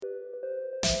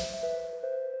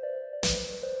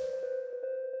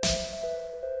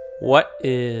What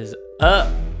is up?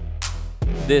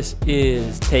 This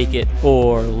is Take It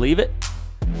or Leave It.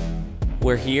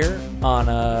 We're here on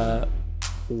a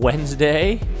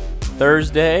Wednesday,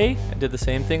 Thursday. I did the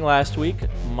same thing last week.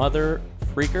 Mother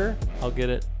freaker. I'll get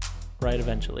it right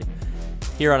eventually.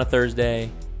 Here on a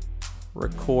Thursday,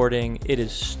 recording. It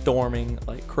is storming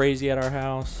like crazy at our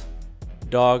house.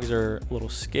 Dogs are a little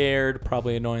scared,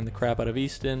 probably annoying the crap out of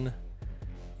Easton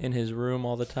in his room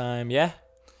all the time. Yeah.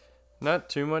 Not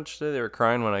too much today. They were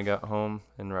crying when I got home,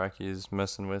 and Rocky is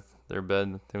messing with their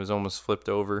bed. It was almost flipped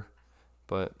over,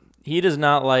 but He does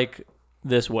not like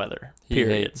this weather, he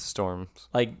period. hates storms.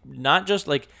 Like, not just,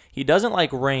 like, he doesn't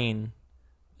like rain,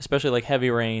 especially, like,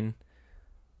 heavy rain,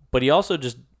 but he also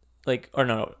just, like, or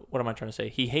no, what am I trying to say?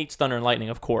 He hates thunder and lightning,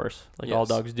 of course, like all Yes.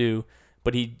 dogs do,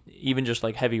 but he, even just,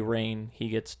 like, heavy rain, he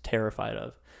gets terrified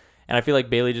of. And I feel like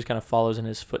Bailey just kind of follows in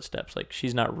his footsteps. Like,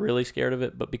 she's not really scared of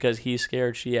it, but because he's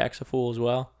scared, she acts a fool as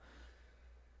well.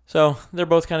 So they're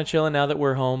both kind of chilling now that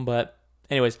we're home. But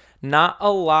anyways, not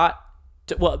a lot.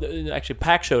 Actually,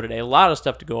 pack show today. A lot of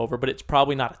stuff to go over, but it's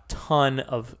probably not a ton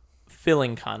of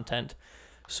filling content.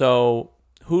 So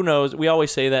who knows? We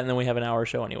always say that, and then we have an hour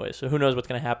show anyway. So who knows what's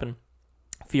going to happen?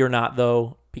 Fear not,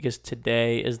 though, because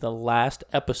today is the last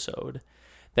episode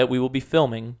that we will be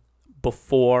filming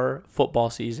before football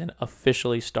season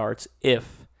officially starts,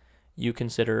 if you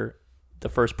consider the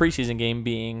first preseason game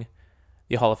being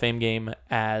the Hall of Fame game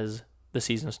as the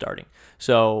season starting.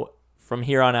 So from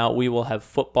here on out, we will have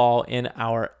football in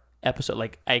our episode,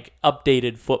 like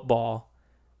updated football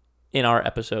in our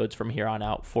episodes from here on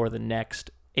out for the next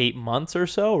 8 months or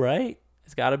so, right?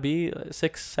 It's got to be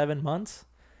 6-7 months.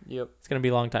 Yep. It's going to be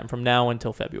a long time from now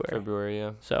until February. February,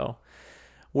 yeah. So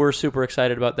we're super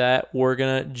excited about that. We're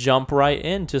going to jump right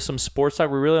into some sports talk.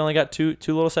 We really only got two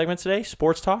little segments today.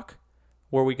 Sports talk,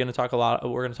 where we're going to talk about a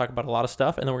lot of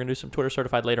stuff, and then we're going to do some Twitter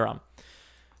certified later on.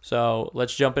 So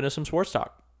let's jump into some sports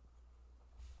talk.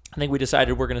 I think we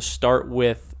decided we're going to start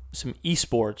with some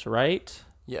esports, right?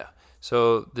 Yeah.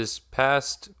 So this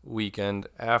past weekend,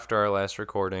 after our last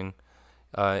recording,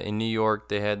 in New York,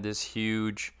 they had this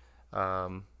huge,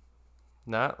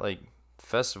 not like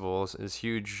festivals, is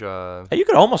huge. You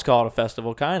could almost call it a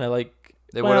festival, kind of like.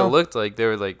 What it looked like, they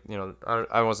were like,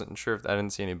 I wasn't sure if I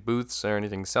didn't see any booths or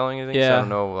anything selling anything. Yeah. So I don't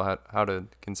know how to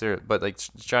consider it, but like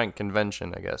giant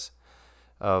convention, I guess,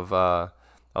 of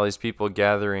all these people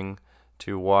gathering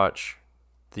to watch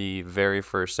the very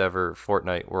first ever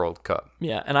Fortnite World Cup.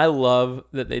 Yeah, and I love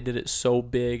that they did it so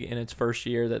big in its first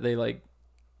year that they like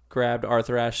grabbed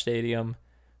Arthur Ashe Stadium,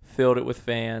 filled it with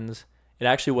fans. It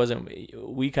actually wasn't.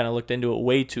 We kind of looked into it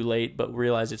way too late, but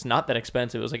realized it's not that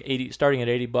expensive. It was like starting at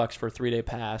 $80 for a 3-day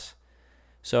pass.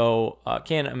 So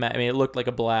can't imagine. I mean, it looked like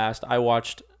a blast. I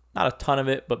watched not a ton of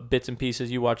it, but bits and pieces.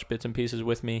 You watched bits and pieces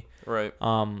with me. Right.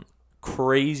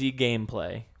 Crazy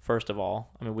gameplay. First of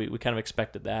all, I mean, we kind of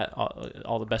expected that.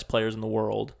 All the best players in the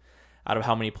world. Out of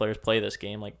how many players play this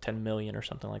game, like 10 million or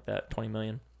something like that, 20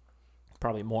 million,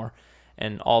 probably more.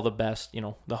 And all the best, the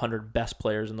 100 best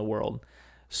players in the world.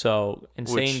 So,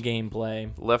 insane gameplay.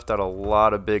 Left out a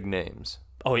lot of big names.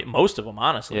 Oh, yeah, most of them,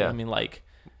 honestly. Yeah. I mean, like,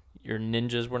 your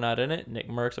ninjas were not in it. Nick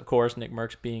Merckx, of course. Nick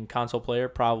Merckx being console player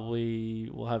probably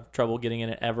will have trouble getting in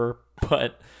it ever.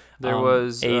 But there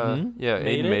was Aiden.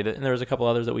 Aiden made it. And there was a couple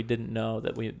others that we didn't know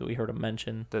that we heard him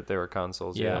mention. That they were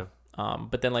consoles, yeah.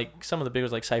 But then, like, some of the big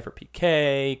ones like Cypher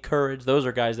PK, Courage, those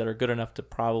are guys that are good enough to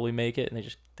probably make it, and they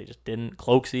just didn't.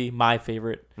 Cloaksy, my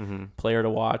favorite player to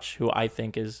watch, who I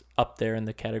think is up there in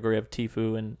the category of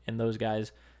Tfue and those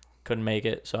guys, couldn't make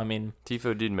it. So, I mean,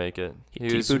 Tfue did make it.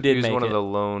 He was one of the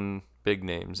lone big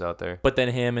names out there. But then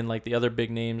him and, like, the other big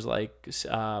names, like...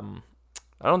 I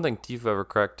don't think Tfue ever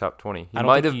cracked top 20. He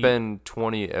might have been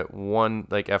 20 at one,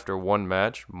 like, after one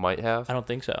match. Might have. I don't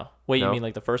think so. Wait, No? You mean,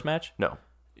 like, the first match? No.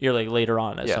 You're like later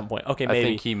on at some point. Okay, maybe. I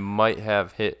think he might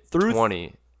have hit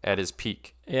 20 at his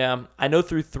peak. Yeah, I know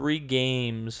through 3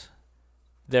 games,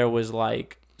 there was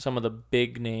like some of the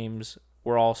big names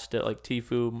were all still like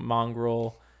Tfue,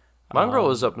 Mongraal. Mongraal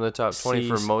was up in the top 20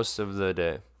 for Cease. most of the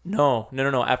day. No.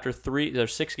 After 3,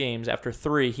 there's 6 games. After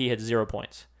 3, he had 0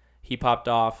 points. He popped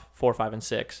off 4, 5, and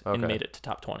 6 and made it to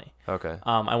top 20. Okay.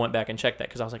 I went back and checked that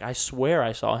because I was like, I swear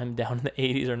I saw him down in the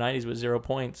 80s or 90s with 0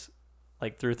 points.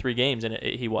 Like through 3 games, and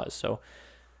he was so.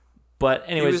 But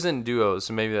anyways, he was in duos,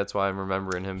 so maybe that's why I'm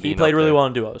remembering him. He played really well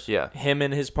in duos. Yeah, him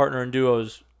and his partner in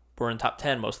duos were in top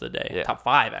 10 most of the day. Yeah. Top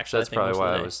 5 actually. That's probably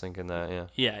why I was thinking that. Yeah.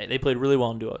 Yeah, they played really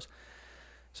well in duos.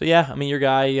 So yeah, I mean your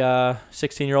guy,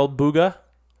 16-year-old Booga,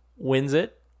 wins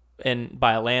it, and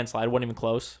by a landslide, wasn't even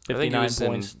close. 59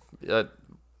 points.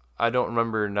 I don't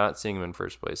remember not seeing him in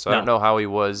first place. So No. I don't know how he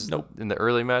was Nope. in the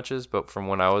early matches, but from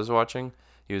when I was watching,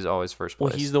 he was always first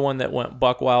place. Well, he's the one that went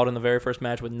buck wild in the very first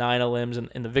match with 9 elims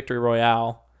in the Victory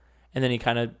Royale, and then he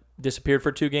kind of disappeared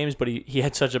for 2 games, but he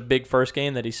had such a big first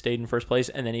game that he stayed in first place,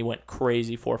 and then he went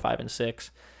crazy 4, 5, and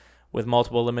 6 with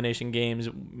multiple elimination games,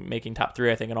 making top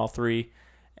 3, I think, in all 3,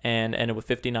 and ended with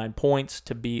 59 points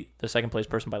to beat the second place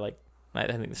person by I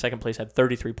think the second place had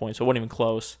 33 points, so it wasn't even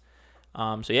close.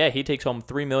 So yeah, he takes home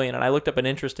 $3 million, and I looked up an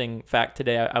interesting fact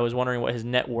today. I was wondering what his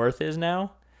net worth is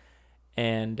now,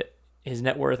 and his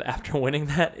net worth after winning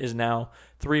that is now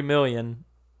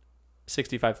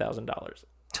 $3,065,000.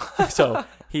 So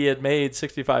he had made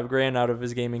 $65,000 out of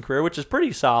his gaming career, which is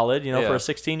pretty solid, for a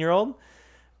 16-year-old.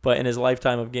 But in his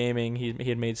lifetime of gaming, he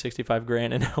had made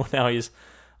 $65,000, and now he's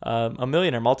a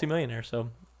millionaire, multimillionaire. So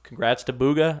congrats to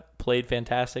Booga, played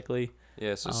fantastically.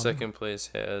 Yeah, so second place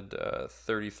had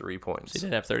 33 points. So he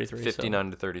did have 33.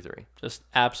 59 to 33. Just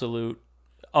absolute.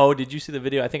 Oh, did you see the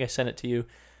video? I think I sent it to you,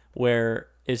 where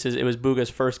it says it was Booga's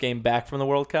first game back from the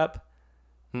World Cup.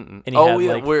 Mm-mm. And he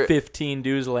had 15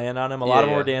 dudes land on him. A lot of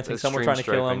them were dancing. Some were trying to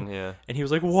kill him. Yeah. And he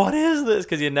was like, "What is this?"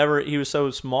 Because he was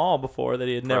so small before that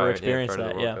he had never experienced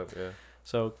that. Cup,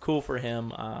 So cool for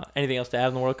him. Anything else to add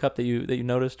in the World Cup that you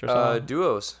noticed or saw?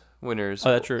 Duos winners.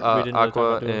 Oh, that's true. We didn't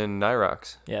Aqua and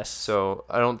Nyrox. Yes. So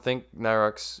I don't think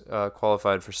Nyrox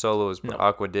qualified for solos, but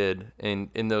Aqua did. And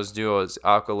in those duos,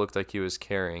 Aqua looked like he was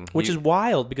carrying. Which is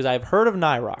wild because I've heard of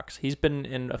Nyrox. He's been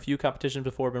in a few competitions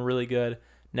before, been really good.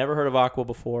 Never heard of Aqua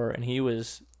before, and he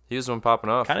was one popping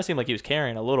off. Kind of seemed like he was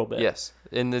carrying a little bit. Yes.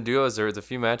 In the duos, there was a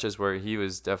few matches where he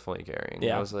was definitely carrying.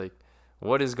 Yeah. I was like,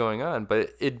 what is going on?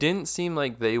 But it didn't seem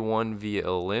like they won via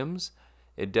limbs.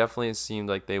 It definitely seemed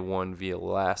like they won via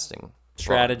lasting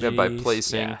strategies by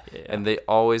placing, and they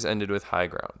always ended with high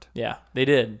ground. Yeah, they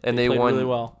did. And they won really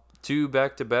well. 2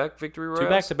 back-to-back victory royals. 2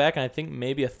 back-to-back, and I think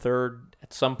maybe a third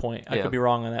at some point. I could be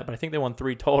wrong on that, but I think they won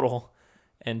 3 total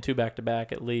and 2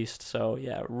 back-to-back at least. So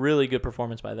yeah, really good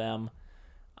performance by them.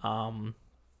 I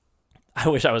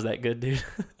wish I was that good, dude.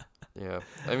 Yeah,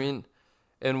 I mean,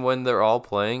 and when they're all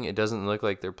playing, it doesn't look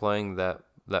like they're playing that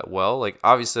well. Like,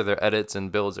 obviously their edits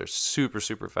and builds are super,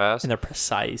 super fast. And they're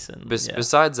precise. And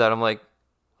besides that, I'm like,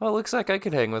 well, it looks like I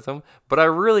could hang with them. But I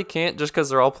really can't just because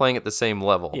they're all playing at the same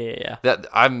level. Yeah. That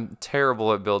I'm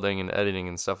terrible at building and editing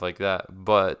and stuff like that.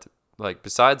 But, like,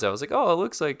 besides that, I was like, oh, it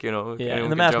looks like, Yeah,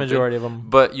 and the mass majority of them.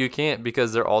 But you can't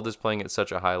because they're all just playing at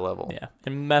such a high level. Yeah,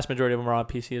 and the mass majority of them are on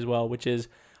PC as well, which is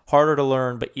harder to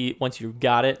learn, but once you've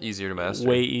got it, easier to master.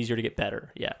 Way easier to get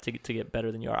better. Yeah, to get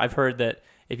better than you are. I've heard that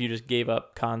if you just gave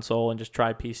up console and just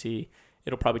tried PC,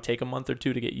 it'll probably take a month or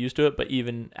 2 to get used to it, but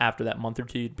even after that month or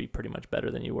 2, you'd be pretty much better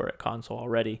than you were at console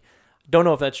already. Don't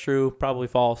know if that's true, probably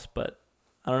false, but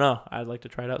I don't know. I'd like to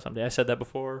try it out someday. I said that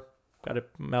before, got a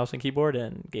mouse and keyboard,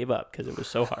 and gave up because it was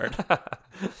so hard.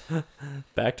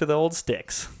 Back to the old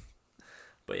sticks.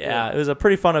 But yeah, it was a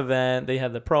pretty fun event. They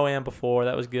had the Pro-Am before.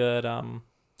 That was good.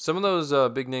 Some of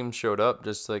those big names showed up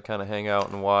just to kind of hang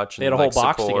out and watch. They had a whole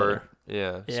box together.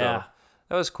 Yeah. Yeah. So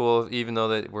that was cool. Even though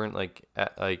they weren't like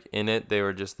in it, they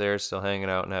were just there, still hanging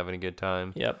out and having a good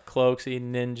time. Yep. Cloaksy,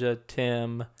 Ninja,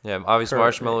 Tim. Yeah. Obviously,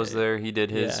 Marshmallow's there. He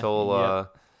did his whole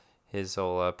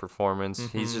performance.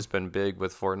 Mm-hmm. He's just been big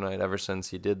with Fortnite ever since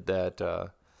he did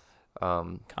that.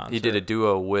 He did a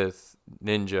duo with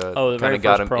Ninja. Oh, kind of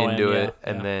got him into it,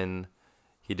 and then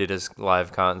he did his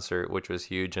live concert, which was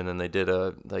huge, and then they did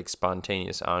a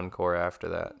spontaneous encore after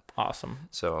that. Awesome.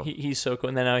 So he's so cool,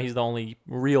 and then now he's the only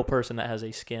real person that has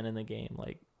a skin in the game.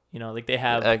 They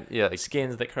have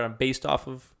skins that kind of based off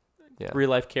of real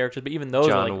life characters, but even those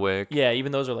John Wick. Yeah,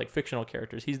 even those are like fictional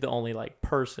characters. He's the only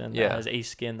person that has a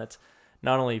skin that's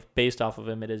not only based off of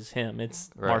him, it is him. It's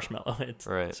Marshmallow.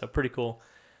 It's so pretty cool.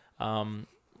 A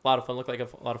lot of fun. Looked like a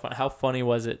lot of fun. How funny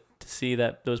was it to see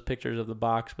those pictures of the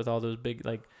box with all those big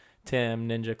Tim,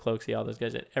 Ninja, Cloaksy, all those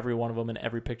guys? Every one of them in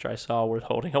every picture I saw were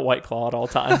holding a White Claw at all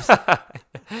times.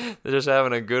 They're just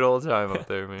having a good old time up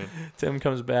there, man. Tim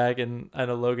comes back, and I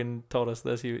know Logan told us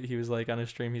this. He was on his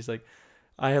stream. He's like,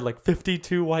 I had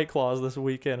 52 White Claws this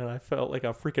weekend, and I felt like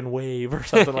a freaking wave or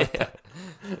something like that.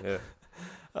 Yeah.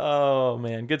 Oh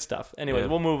man, good stuff. Anyways,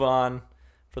 we'll move on.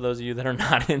 For those of you that are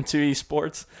not into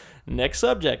esports, next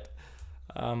subject.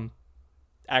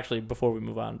 Actually, before we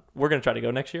move on, we're going to try to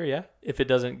go next year, yeah? If it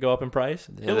doesn't go up in price.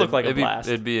 It'll look like a blast.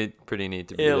 It'd be pretty neat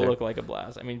to be there. It'll look like a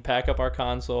blast. I mean, pack up our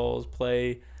consoles,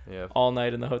 play all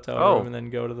night in the hotel room, and then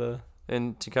go to the...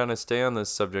 And to kind of stay on this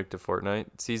subject of Fortnite,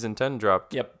 Season 10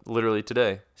 dropped literally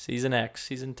today. Season X,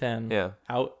 Season 10. Yeah.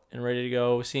 Out and ready to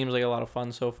go. Seems like a lot of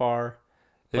fun so far.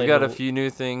 They've got a few new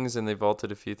things, and they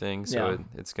vaulted a few things, so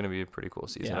it's going to be a pretty cool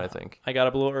season, I think. I got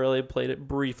up a little early, played it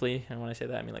briefly, and when I say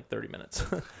that, I mean like 30 minutes.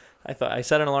 I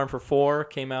set an alarm for 4,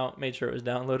 came out, made sure it was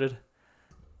downloaded,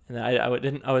 and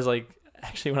then I was like,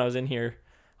 actually, when I was in here,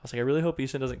 I was like, I really hope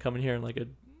Easton doesn't come in here in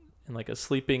like a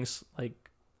sleeping like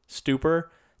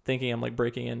stupor, thinking I'm like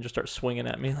breaking in, and just start swinging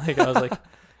at me. Like I was like,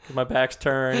 cause my back's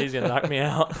turned, he's gonna knock me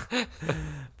out.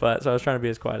 But so I was trying to be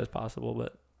as quiet as possible,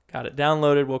 but got it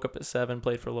downloaded. Woke up at 7,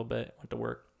 played for a little bit, went to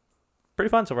work. Pretty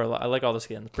fun so far. I like all the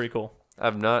skins. Pretty cool.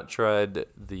 I've not tried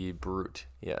the Brute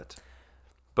yet,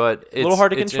 but it's a little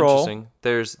hard to control.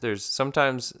 Interesting. There's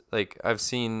sometimes like I've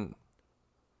seen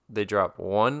they drop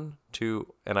 1,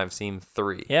 2, and I've seen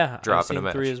 3. Yeah, drop I've seen in a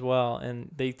match. 3 as well, and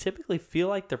they typically feel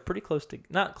like they're pretty close to,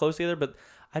 not close together, but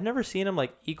I've never seen them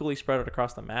like equally spread out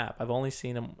across the map. I've only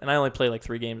seen them, and I only played like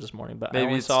 3 games this morning, but maybe I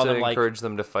only it's saw to them like encourage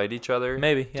them to fight each other.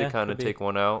 Maybe to kind of take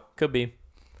one out. Could be.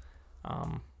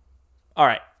 All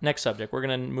right, next subject. We're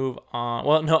gonna move on.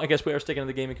 Well, no, I guess we are sticking to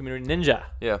the gaming community. Ninja.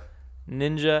 Yeah.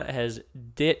 Ninja has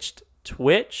ditched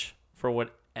Twitch for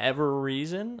whatever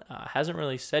reason. Hasn't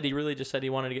really said. He really just said he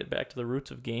wanted to get back to the roots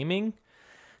of gaming.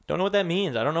 Don't know what that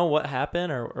means. I don't know what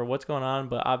happened or what's going on,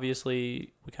 but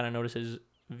obviously we kind of noticed his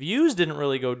views didn't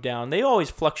really go down. They always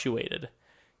fluctuated,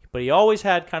 but he always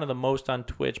had kind of the most on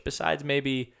Twitch, besides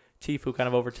maybe Tfue kind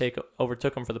of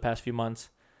overtook him for the past few months.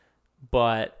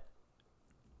 But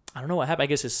I don't know what happened. I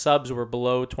guess his subs were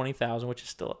below 20,000, which is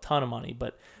still a ton of money.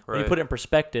 But when you put it in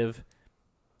perspective,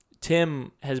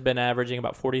 Tim has been averaging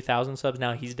about 40,000 subs.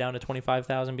 Now he's down to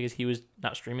 25,000 because he was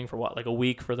not streaming for like a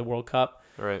week for the World Cup.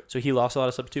 Right. So he lost a lot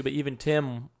of subs too. But even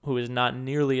Tim, who is not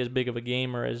nearly as big of a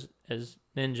gamer as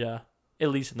Ninja, at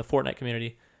least in the Fortnite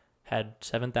community, had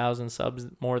 7,000 subs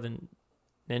more than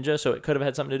Ninja. So it could have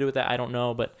had something to do with that. I don't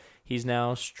know. But he's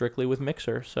now strictly with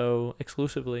Mixer, so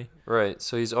exclusively. Right.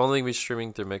 So he's only be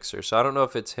streaming through Mixer. So I don't know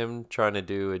if it's him trying to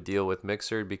do a deal with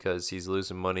Mixer because he's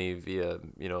losing money via,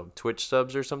 Twitch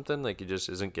subs or something. Like he just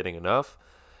isn't getting enough,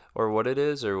 or what it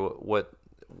is, or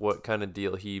what kind of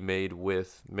deal he made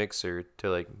with Mixer to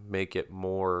like make it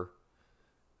more,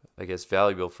 I guess,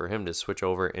 valuable for him to switch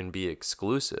over and be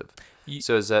exclusive.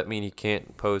 So does that mean he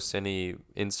can't post any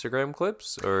Instagram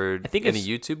clips or any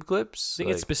YouTube clips? I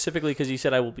think it's specifically because he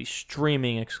said I will be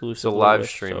streaming exclusively. So live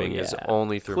streaming is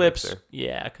only through clips. Mixer.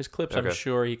 Yeah, because clips, I'm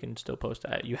sure he can still post.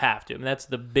 You have to. I mean, that's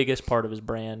the biggest part of his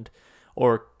brand,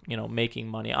 or making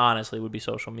money. Honestly, would be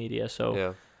social media. So,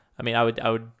 yeah. I mean, I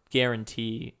would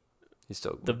guarantee.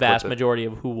 Still the vast majority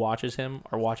of who watches him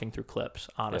are watching through clips,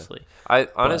 honestly. Yeah.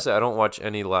 I don't watch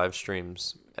any live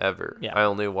streams ever. Yeah. I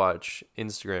only watch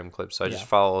Instagram clips. I just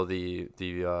follow the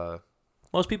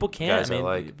most people can't. Guys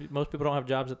I mean, most people don't have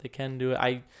jobs that they can do it.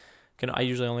 I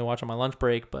usually only watch on my lunch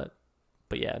break, but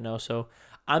yeah, no. So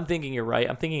I'm thinking you're right.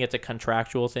 I'm thinking it's a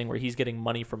contractual thing where he's getting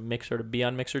money from Mixer to be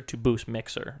on Mixer to boost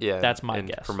Mixer. Yeah, that's my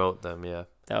guess. Promote them. Yeah,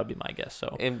 that would be my guess.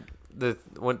 So and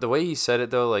the way he said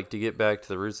it though, like to get back to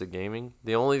the roots of gaming,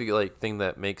 the only like thing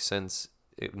that makes sense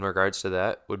in regards to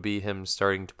that would be him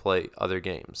starting to play other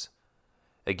games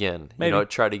again. Maybe.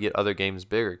 Try to get other games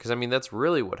bigger, because I mean that's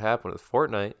really what happened with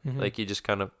Fortnite. Mm-hmm. Like he just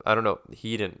kind of, I don't know,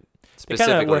 he didn't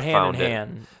specifically were hand found in it.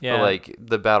 hand. Yeah. But like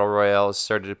the battle royale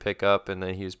started to pick up, and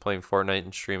then he was playing Fortnite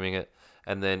and streaming it,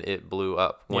 and then it blew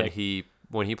up when he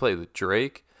played with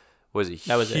Drake. Was a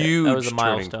huge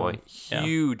turning point.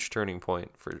 Huge turning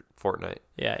point for Fortnite.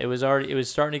 Yeah, it was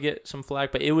starting to get some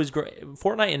flack, but it was great.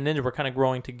 Fortnite and Ninja were kind of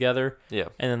growing together. Yeah.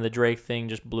 And then the Drake thing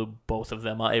just blew both of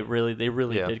them up. They really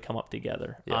did come up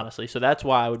together, honestly. So that's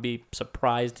why I would be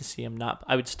surprised to see him not.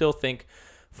 I would still think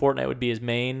Fortnite would be his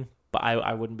main, but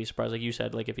I wouldn't be surprised, like you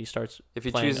said, like if he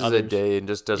chooses a day and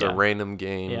just does a random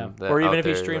game, or even if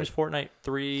he streams Fortnite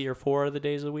 3 or 4 of the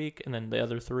days of the week, and then the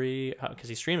other 3, because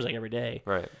he streams like every day,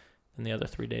 right? And the other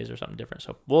 3 days or something different.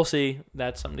 So we'll see.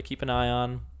 That's something to keep an eye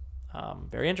on.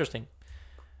 Very interesting.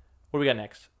 What do we got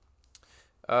next?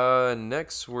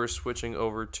 Next we're switching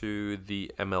over to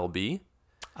the MLB.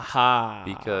 Aha!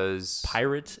 Because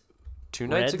Pirates. 2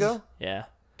 nights ago. Yeah.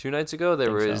 2 nights ago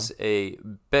there was a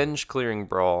bench clearing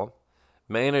brawl.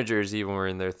 Managers even were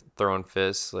in there throwing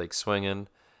fists, like swinging,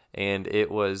 and it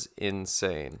was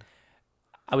insane.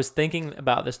 I was thinking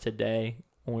about this today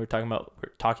when we were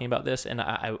talking about this, and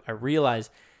I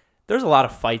realized there's a lot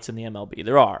of fights in the MLB.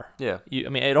 There are. Yeah. I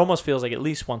mean, it almost feels like at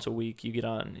least once a week you get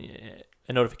on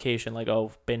a notification like,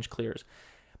 oh, bench clears.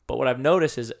 But what I've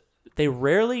noticed is they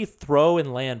rarely throw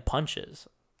and land punches.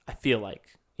 I feel like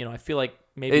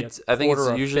maybe I think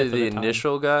it's usually the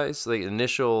initial guys, like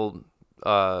initial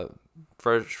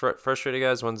frustrated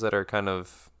guys, ones that are kind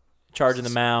of charging the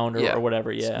mound or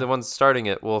whatever. Yeah. So the ones starting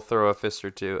it will throw a fist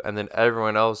or two, and then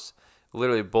everyone else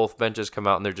literally both benches come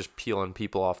out and they're just peeling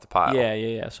people off the pile.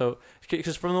 Yeah. So,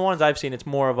 because from the ones I've seen, it's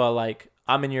more of a like,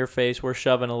 I'm in your face, we're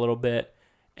shoving a little bit,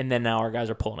 and then now our guys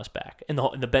are pulling us back. And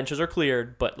the benches are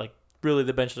cleared, but like really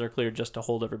the benches are cleared just to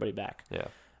hold everybody back. Yeah.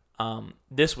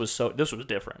 This was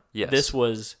different. Yes. This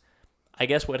was, I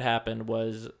guess what happened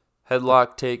was,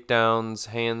 headlock takedowns,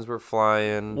 hands were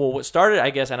flying. well, what started, I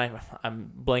guess, and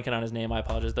I'm blanking on his name, I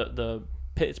apologize. The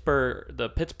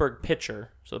Pittsburgh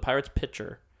pitcher, so the Pirates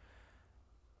pitcher,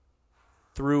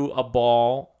 threw a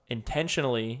ball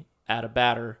intentionally at a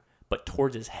batter, but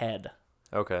towards his head.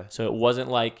 Okay. So it wasn't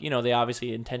like, they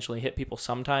obviously intentionally hit people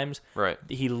sometimes. Right.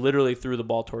 He literally threw the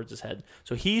ball towards his head.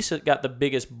 So he got the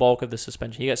biggest bulk of the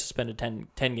suspension. He got suspended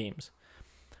 10 games.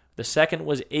 The second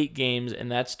was 8 games,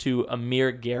 and that's to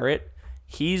Amir Garrett.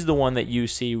 He's the one that you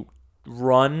see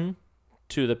run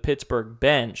to the Pittsburgh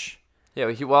bench. Yeah,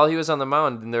 while he was on the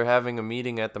mound, and they're having a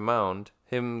meeting at the mound,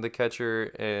 him, the catcher,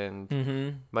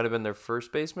 and might have been their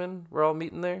first baseman were all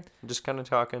meeting there, just kind of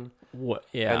talking. What?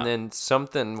 Yeah. And then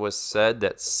something was said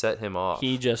that set him off.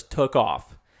 He just took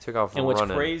off. And what's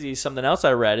crazy, something else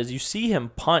I read, is you see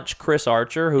him punch Chris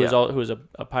Archer, who is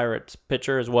a Pirates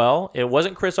pitcher as well. It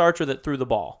wasn't Chris Archer that threw the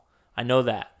ball. I know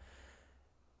that.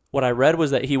 What I read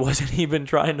was that he wasn't even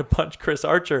trying to punch Chris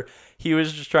Archer. He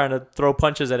was just trying to throw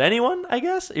punches at anyone, I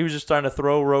guess. He was just trying to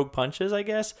throw rogue punches, I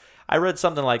guess. I read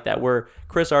something like that where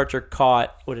Chris Archer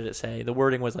caught, what did it say? The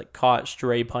wording was like caught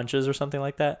stray punches or something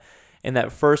like that. And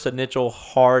that first initial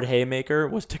hard haymaker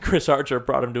was to Chris Archer,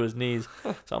 brought him to his knees.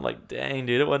 So I'm like, dang,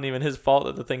 dude, it wasn't even his fault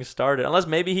that the thing started. Unless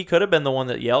maybe he could have been the one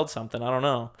that yelled something. I don't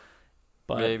know.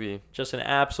 But maybe. Just an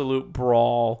absolute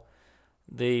brawl.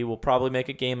 They will probably make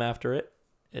a game after it.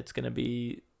 It's going to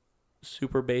be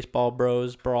Super Baseball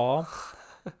Bros Brawl.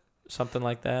 Something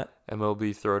like that.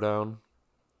 MLB Throwdown.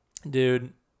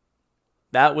 Dude,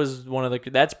 that was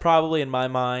that's probably in my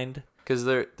mind. Because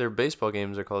their baseball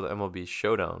games are called MLB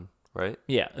Showdown, right?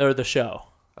 Yeah, or the show.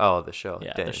 Oh, the show.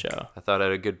 Yeah, Dang. the show. I thought I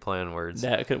had a good play on words.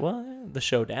 The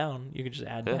showdown. You could just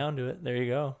add down to it. There you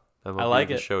go. MLB I like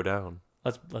the it. Showdown.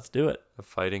 Let's do it. A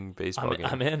fighting baseball game.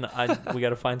 I'm in. We got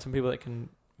to find some people that can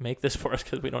make this for us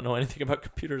because we don't know anything about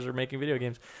computers or making video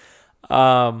games.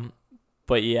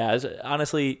 But yeah,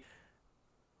 honestly,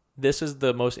 this is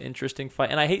the most interesting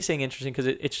fight, and I hate saying interesting because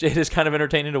it is kind of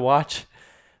entertaining to watch,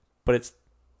 but it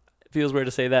feels weird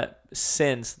to say that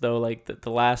since though like the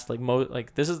last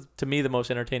this is to me the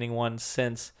most entertaining one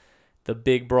since the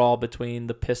big brawl between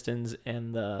the Pistons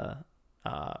and the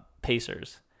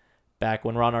Pacers back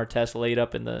when Ron Artest laid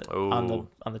up on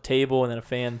the table and then a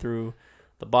fan threw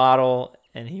the bottle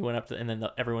and he went up and then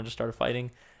everyone just started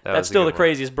fighting. That's still the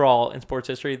craziest brawl in sports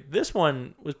history. This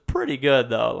one was pretty good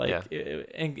though.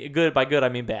 And good by good I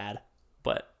mean bad,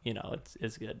 but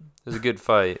it's good. It was a good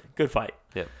fight. Good fight.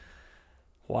 Yeah.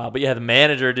 Wow, but yeah, the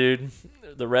manager, dude,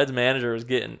 the Reds manager was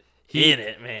getting in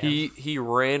it, man. He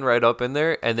ran right up in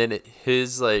there, and then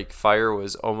his fire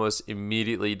was almost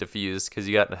immediately diffused because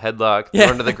he got in a headlock,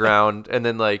 thrown to the ground, and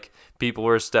then people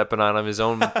were stepping on him. His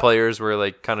own players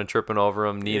were kind of tripping over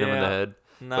him, kneeing him in the head.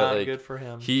 Not good for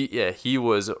him. He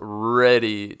was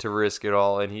ready to risk it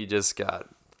all, and he just got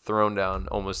thrown down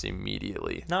almost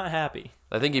immediately. Not happy.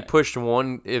 I think he pushed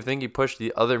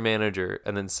the other manager,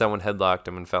 and then someone headlocked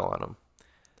him and fell on him.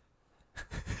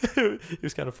 He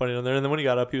was kind of funny down there, and then when he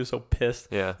got up, he was so pissed.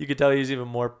 Yeah, you could tell he was even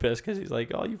more pissed because he's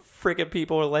like, "Oh, you freaking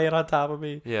people are laying on top of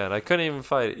me." Yeah, and I couldn't even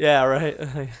fight. Yeah,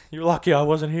 right. You're lucky I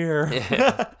wasn't here.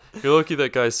 Yeah. You're lucky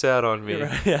that guy sat on me.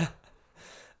 Right, yeah.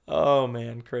 Oh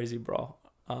man, crazy brawl.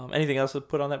 Anything else to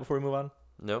put on that before we move on?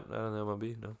 Nope, not on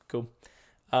MLB. No. Cool.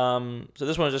 So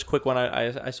this one is just a quick one.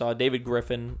 I saw David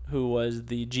Griffin, who was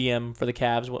the GM for the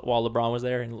Cavs while LeBron was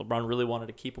there, and LeBron really wanted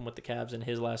to keep him with the Cavs in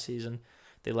his last season.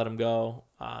 They let him go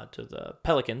to the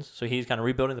Pelicans, so he's kind of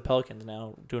rebuilding the Pelicans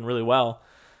now, doing really well.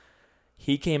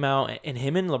 He came out, and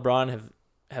him and LeBron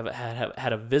have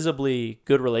had a visibly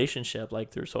good relationship,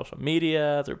 through social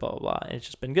media, through blah blah blah, and it's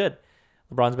just been good.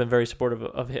 LeBron's been very supportive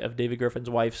of David Griffin's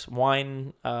wife's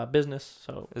wine business.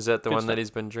 So is that the one that he's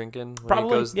been drinking when probably,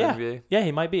 he goes to the NBA? Yeah,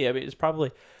 he might be. I mean, it's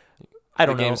probably. I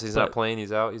don't know. Games he's not playing.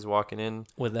 He's out. He's walking in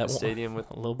with that stadium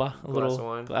with a little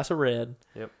glass of red.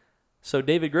 Yep. So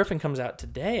David Griffin comes out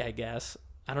today, I guess.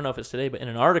 I don't know if it's today, but in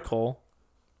an article,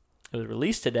 it was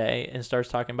released today, and starts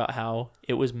talking about how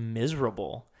it was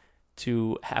miserable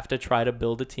to have to try to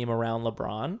build a team around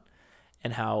LeBron,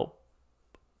 and how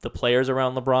the players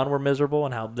around LeBron were miserable,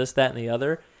 and how this, that, and the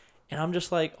other. And I'm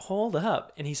just like, hold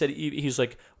up. And he said, he's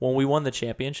like, when we won the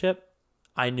championship,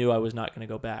 I knew I was not going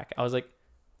to go back. I was like,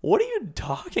 what are you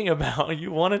talking about? You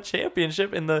won a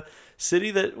championship in the city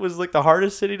that was the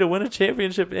hardest city to win a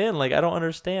championship in. I don't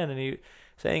understand. And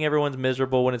saying everyone's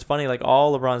miserable when it's funny. Like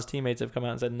all LeBron's teammates have come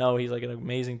out and said, no, he's like an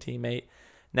amazing teammate.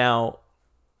 Now,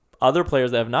 other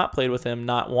players that have not played with him,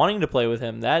 not wanting to play with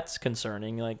him, that's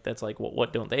concerning. Like that's like,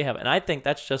 what don't they have? And I think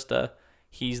that's just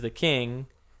he's the king.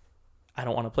 I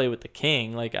don't want to play with the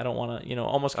king. Like I don't want to,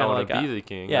 almost kind of like be the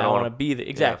king. Yeah, I want to be the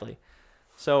exactly. Yeah.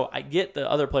 So I get the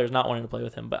other players not wanting to play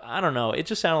with him, but I don't know. It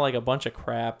just sounded like a bunch of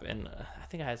crap, and I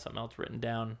think I had something else written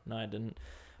down. No, I didn't.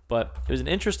 But it was an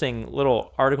interesting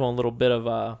little article and a little bit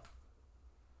of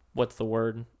what's the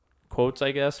word? Quotes,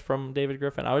 I guess, from David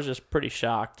Griffin. I was just pretty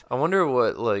shocked. I wonder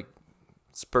what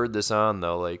spurred this on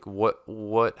though. Like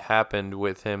what happened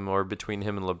with him or between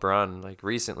him and LeBron like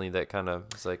recently that kind of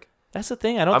was like. That's the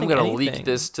thing. I'm gonna leak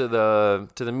this to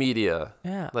the media.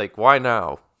 Yeah. Like, why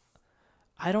now?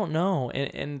 I don't know,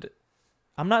 and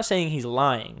I'm not saying he's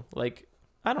lying. Like,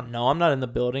 I don't know. I'm not in the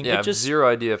building. Yeah, I have zero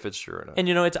idea if it's true or not. And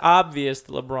it's obvious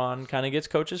that LeBron kind of gets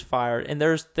coaches fired, and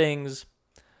there's things.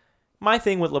 My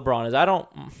thing with LeBron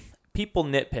is people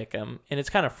nitpick him, and it's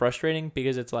kind of frustrating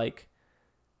because it's like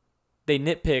they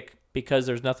nitpick because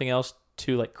there's nothing else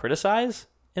to like criticize.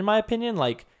 In my opinion,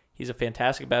 like he's a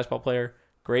fantastic basketball player.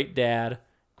 Great dad,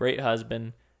 great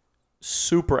husband,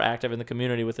 super active in the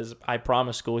community with his I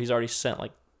Promise school. He's already sent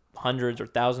like hundreds or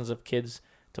thousands of kids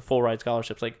to full ride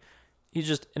scholarships. Like he's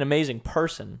just an amazing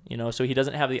person, so he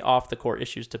doesn't have the off the court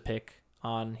issues to pick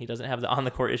on. He doesn't have the on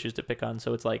the court issues to pick on.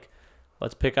 So it's like,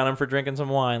 let's pick on him for drinking some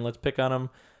wine. Let's pick on him.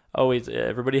 Oh,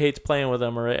 everybody hates playing with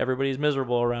him or everybody's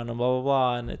miserable around him, blah, blah,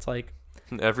 blah. And it's like.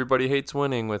 Everybody hates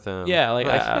winning with him. Yeah, like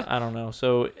I don't know.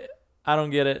 So I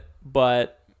don't get it,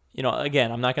 but.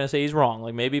 Again, I'm not going to say he's wrong.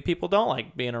 Like, maybe people don't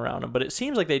like being around him, but it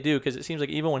seems like they do because it seems like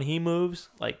even when he moves,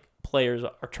 like, players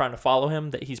are trying to follow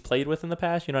him that he's played with in the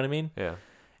past. You know what I mean? Yeah.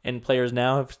 And players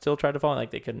now have still tried to follow him.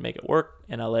 Like, they couldn't make it work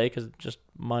in L.A. because just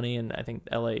money, and I think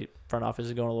L.A. front office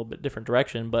is going a little bit different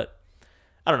direction. But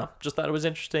I don't know. Just thought it was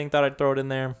interesting. Thought I'd throw it in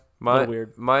there. A little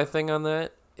weird. My thing on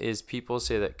that is people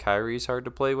say that Kyrie's hard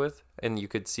to play with, and you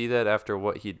could see that after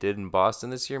what he did in Boston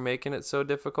this year, making it so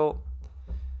difficult.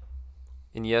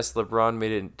 And yes, LeBron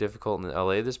made it difficult in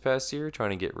LA this past year,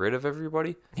 trying to get rid of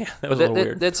everybody. Yeah, that was a little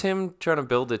weird. That's him trying to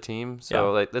build a team.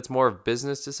 So that's more of a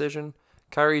business decision.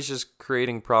 Kyrie's just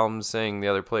creating problems, saying the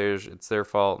other players it's their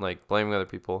fault, and like blaming other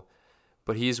people.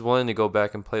 But he's willing to go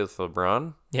back and play with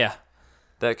LeBron. Yeah,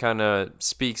 that kind of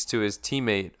speaks to his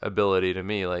teammate ability to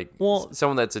me. Like,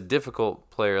 someone that's a difficult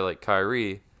player like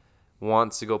Kyrie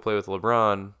wants to go play with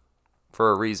LeBron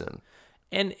for a reason.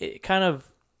 And it kind of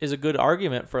is a good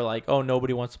argument for like, oh,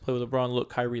 nobody wants to play with LeBron. Look,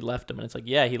 Kyrie left him. And it's like,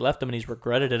 yeah, he left him and he's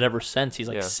regretted it ever since. He's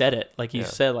like said it. Like he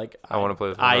said, like, I want to play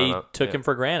with him. I took him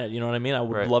for granted. You know what I mean? I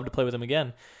would love to play with him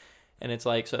again. And it's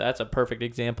like, so that's a perfect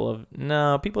example of,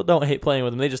 no, people don't hate playing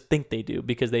with him. They just think they do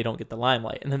because they don't get the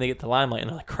limelight. And then they get the limelight and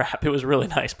they're like, crap, it was really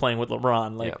nice playing with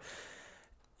LeBron. Like,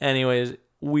 anyways,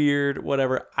 weird,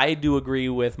 whatever. I do agree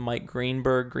with Mike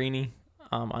Greeny,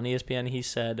 on ESPN. He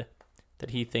said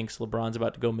that he thinks LeBron's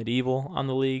about to go medieval on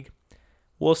the league.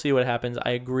 We'll see what happens.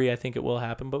 I agree. I think it will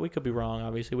happen, but we could be wrong.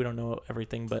 Obviously, we don't know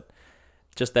everything, but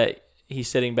just that he's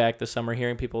sitting back this summer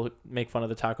hearing people make fun of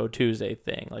the Taco Tuesday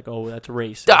thing. Like, oh, that's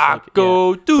racist.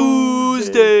 Taco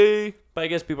Tuesday. But I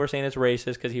guess people are saying it's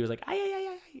racist because he was like,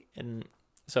 ay. And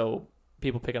so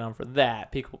people picking on him for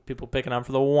that. People picking on him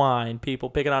for the wine.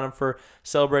 People picking on him for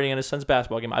celebrating in his son's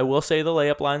basketball game. I will say the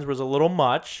layup lines was a little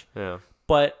much. Yeah.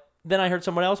 But then I heard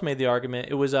someone else made the argument.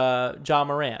 It was Ja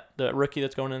Morant, the rookie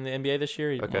that's going in the NBA this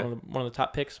year. He's one of the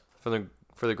top picks. For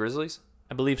the Grizzlies?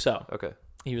 I believe so. Okay.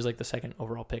 He was like the second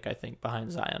overall pick, I think,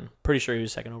 behind Zion. Pretty sure he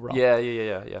was second overall. Yeah.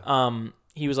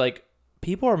 He was like,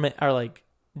 people are like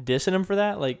dissing him for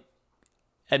that. Like,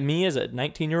 at me as a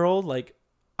 19-year-old, like,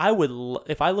 I would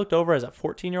if I looked over as a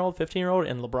 14-year-old, 15-year-old,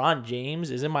 and LeBron James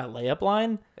is in my layup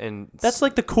line, and that's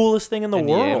like the coolest thing in the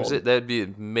world. That'd be a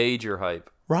major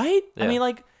hype, right? Yeah. I mean,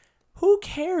 like, who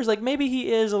cares? Like, maybe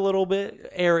he is a little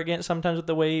bit arrogant sometimes with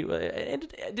the way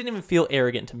it didn't even feel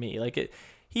arrogant to me. Like,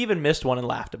 he even missed one and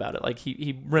laughed about it. Like,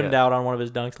 he rimmed out on one of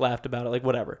his dunks, laughed about it, like,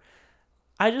 whatever.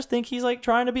 I just think he's, like,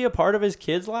 trying to be a part of his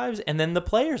kids' lives, and then the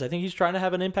players. I think he's trying to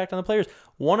have an impact on the players.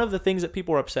 One of the things that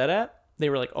people were upset at, they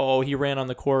were like, oh, he ran on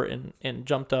the court and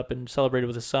jumped up and celebrated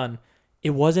with his son.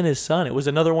 It wasn't his son. It was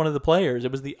another one of the players.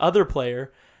 It was the other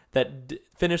player that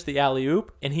finished the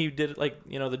alley-oop, and he did, like,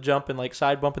 you know, the jump and, like,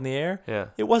 side bump in the air. Yeah.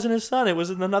 It wasn't his son. It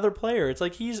was another player. It's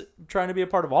like he's trying to be a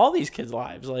part of all these kids'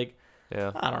 lives. Like,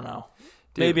 I don't know.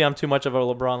 Dude, maybe I'm too much of a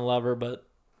LeBron lover, but...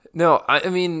 No, I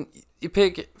mean, you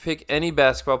pick any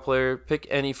basketball player, pick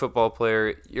any football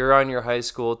player, you're on your high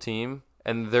school team,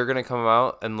 and they're going to come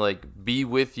out and, like, be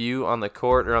with you on the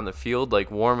court or on the field, like,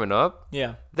 warming up.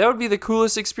 Yeah. That would be the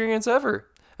coolest experience ever.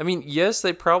 I mean, yes,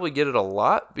 they probably get it a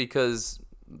lot because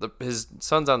his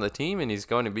son's on the team and he's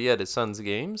going to be at his son's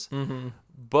games. Mm-hmm.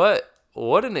 But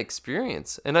what an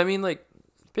experience! And I mean, like,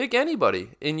 pick anybody,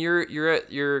 and you're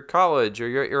at your college or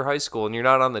you're at your high school and you're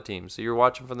not on the team, so you're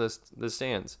watching from the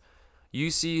stands.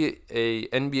 You see a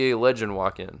NBA legend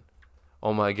walk in.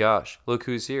 Oh my gosh, look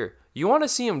who's here! You want to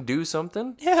see him do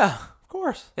something? Yeah, of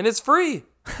course. And it's free.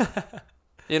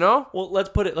 You know? Well,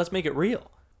 let's make it real.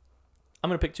 I'm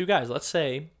going to pick two guys. Let's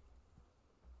say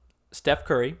Steph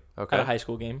Curry at a high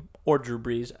school game or Drew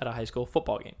Brees at a high school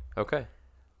football game. Okay.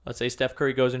 Let's say Steph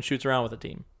Curry goes and shoots around with the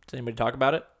team. Does anybody talk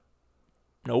about it?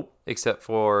 Nope. Except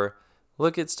for,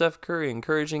 look at Steph Curry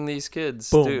encouraging these kids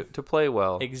to play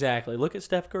well. Exactly. Look at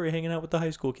Steph Curry hanging out with the high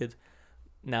school kids.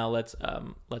 Now let's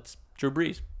Drew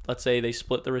Brees. Let's say they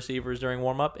split the receivers during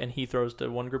warm-up, and he throws to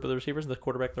one group of the receivers, and the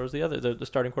quarterback throws the other. The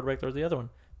starting quarterback throws the other one.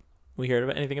 We hear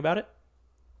anything about it?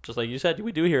 Just like you said,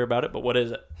 we do hear about it, but what is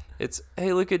it? It's,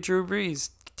 hey, look at Drew Brees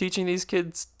teaching these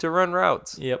kids to run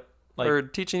routes. Yep. Or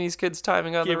teaching these kids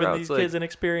timing on the routes. Giving these kids an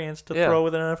experience to throw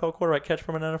with an NFL quarterback, catch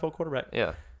from an NFL quarterback.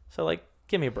 Yeah. So,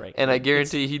 give me a break. And I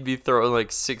guarantee he'd be throwing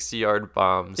 60-yard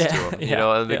bombs to him,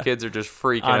 and the kids are just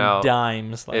freaking out. On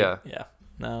dimes. Yeah.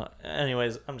 No,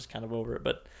 anyways, I'm just kind of over it,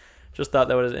 but just thought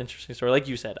that was an interesting story. Like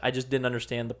you said, I just didn't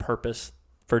understand the purpose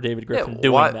for David Griffin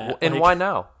doing that. And why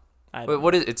now?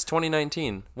 It's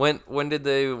 2019. When did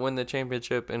they win the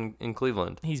championship in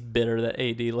Cleveland? He's bitter that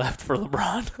AD left for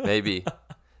LeBron. Maybe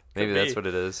that's what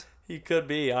it is. He could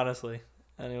be, honestly.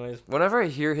 Anyways. Whenever I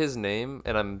hear his name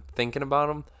and I'm thinking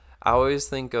about him, I always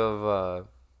think of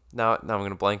now I'm going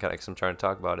to blank on it because I'm trying to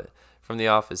talk about it. From The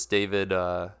Office, David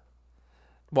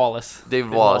Wallace.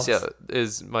 David Wallace, yeah,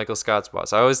 is Michael Scott's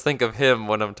boss. I always think of him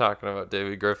when I'm talking about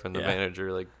David Griffin, the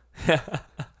manager.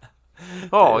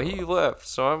 Oh, he left,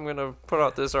 so I'm going to put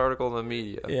out this article in the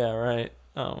media. Yeah, right.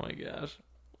 Oh, my gosh.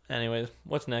 Anyways,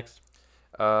 what's next?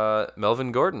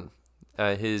 Melvin Gordon.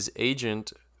 His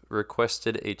agent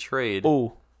requested a trade.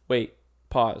 Oh, wait.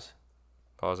 Pause.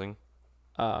 Pausing.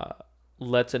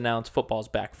 Let's announce football's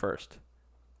back first,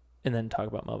 and then talk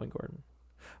about Melvin Gordon.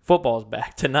 Football's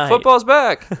back tonight. Football's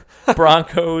back.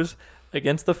 Broncos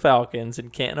against the Falcons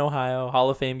in Canton, Ohio. Hall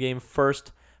of Fame game.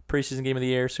 First preseason game of the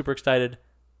year. Super excited.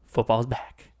 Football's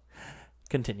back.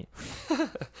 Continue.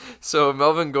 So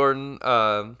Melvin Gordon,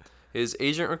 his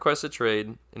agent requested a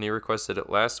trade, and he requested it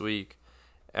last week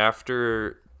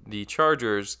after the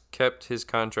Chargers kept his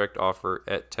contract offer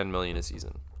at $10 million a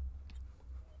season.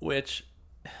 Which,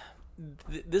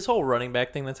 this whole running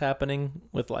back thing that's happening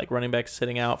with running backs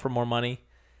sitting out for more money,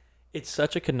 it's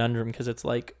such a conundrum because it's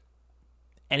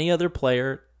any other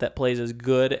player that plays as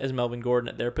good as Melvin Gordon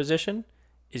at their position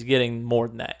is getting more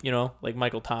than that, like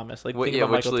Michael Thomas. Which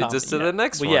leads us to the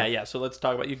next one. Yeah. So let's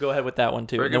talk about. You go ahead with that one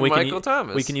too. And then Michael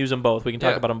Thomas. We can use them both. We can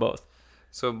talk about them both.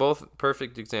 So both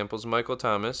perfect examples. Michael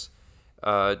Thomas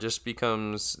just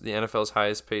becomes the NFL's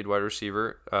highest paid wide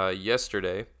receiver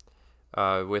yesterday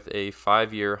with a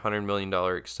 5-year, $100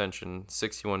 million extension,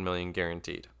 $61 million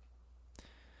guaranteed.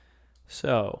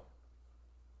 So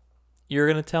you're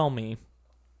gonna tell me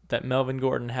that Melvin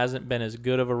Gordon hasn't been as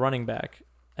good of a running back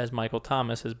as Michael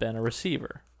Thomas has been a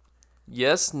receiver?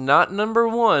 Yes, not number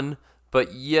one,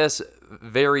 but yes,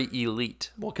 very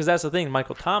elite. Well, because that's the thing.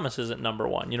 Michael Thomas isn't number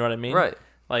one. You know what I mean? Right.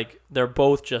 They're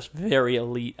both just very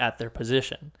elite at their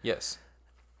position. Yes.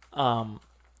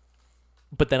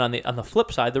 But then on the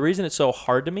flip side, the reason it's so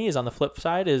hard to me is on the flip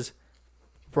side is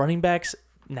running backs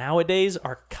nowadays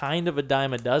are kind of a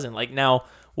dime a dozen. Now,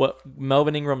 what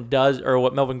Melvin Ingram does, or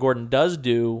what Melvin Gordon does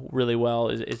do really well,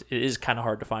 is kind of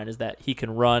hard to find, is that he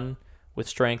can run with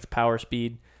strength, power,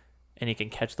 speed, and he can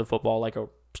catch the football like a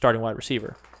starting wide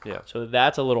receiver. Yeah. So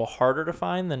that's a little harder to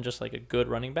find than just a good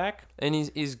running back. And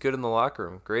he's good in the locker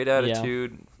room. Great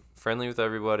attitude, friendly with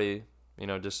everybody,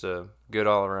 just a good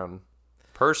all-around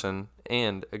person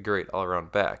and a great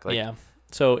all-around back. Yeah.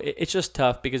 So it's just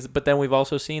tough but then we've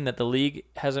also seen that the league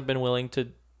hasn't been willing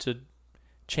to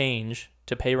change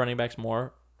to pay running backs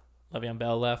more. Le'Veon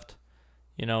Bell left.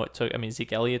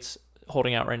 Zeke Elliott's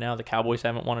holding out right now. The Cowboys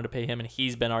haven't wanted to pay him, and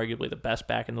he's been arguably the best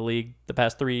back in the league the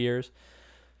past 3 years.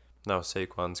 No,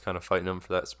 Saquon's kind of fighting him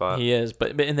for that spot. He is,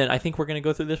 and then I think we're going to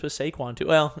go through this with Saquon too.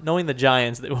 Well, knowing the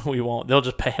Giants, we won't. They'll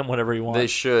just pay him whatever he wants. They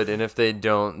should, and if they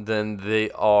don't, then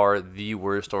they are the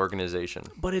worst organization.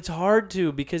 But it's hard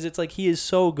to, because it's he is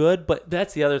so good, but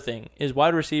that's the other thing, is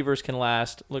wide receivers can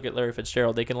last. Look at Larry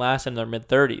Fitzgerald. They can last in their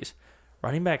mid-30s.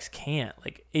 Running backs can't.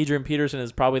 Adrian Peterson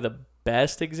is probably the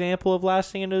best example of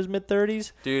lasting into his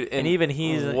mid-30s. Dude, and even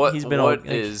he's been what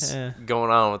is going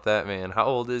on with that man? How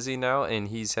old is he now? And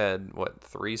he's had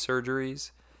 3 surgeries?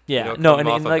 Yeah, no, and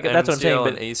off like of that's what I'm saying. MCL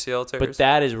But and ACL tears. But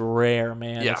that is rare,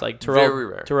 man. Yeah, It's like very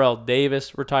rare. Terrell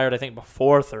Davis retired, I think,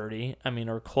 before 30. I mean,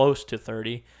 or close to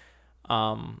 30.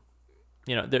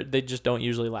 They just don't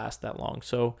usually last that long.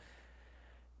 So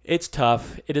it's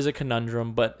tough. It is a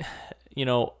conundrum. But,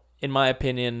 in my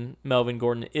opinion, Melvin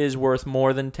Gordon is worth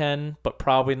more than 10, but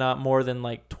probably not more than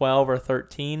like 12 or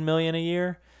 13 million a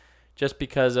year. Just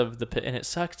because of and it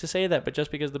sucks to say that, but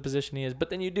just because of the position he is. But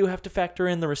then you do have to factor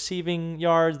in the receiving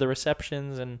yards, the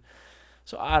receptions, and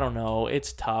so I don't know.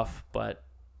 It's tough, but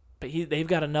they've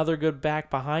got another good back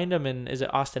behind him, and is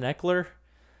it Austin Eckler?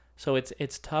 So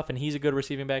it's tough, and he's a good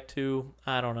receiving back too.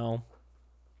 I don't know.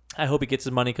 I hope he gets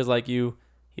his money because, like you,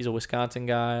 he's a Wisconsin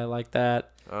guy. I like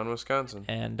that. On Wisconsin,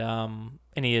 and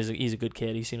he's a good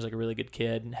kid. He seems like a really good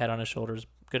kid. Good head on his shoulders.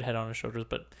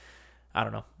 But I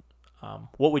don't know.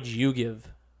 What would you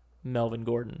give Melvin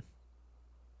Gordon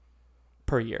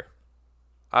per year?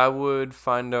 I would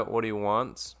find out what he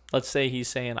wants. Let's say he's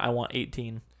saying, I want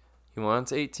 18. He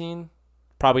wants 18?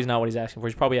 Probably not what he's asking for.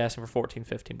 He's probably asking for 14,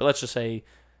 15. But let's just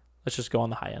go on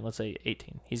the high end. Let's say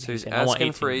 18. He's saying, asking I want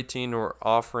 18. for 18 or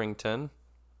offering 10?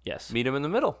 Yes. Meet him in the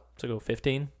middle. So go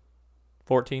 15,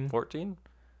 14. 14?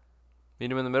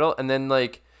 Meet him in the middle. And then,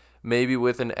 maybe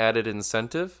with an added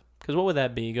incentive. Because what would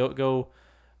that be? Go,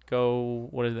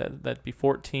 what is that? That'd be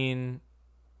 14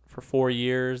 for 4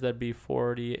 years. That'd be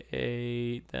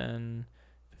 48, then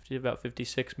 50, about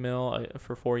 56 mil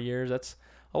for 4 years. That's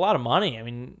a lot of money. I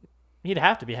mean, he'd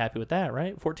have to be happy with that,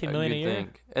 right? 14 million a year.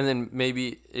 Think. And then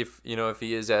maybe if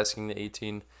he is asking the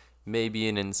 18, maybe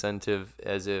an incentive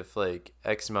as if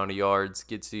X amount of yards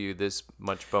gets you this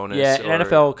much bonus. Yeah, and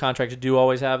NFL contracts do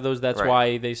always have those. That's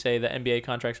why they say the NBA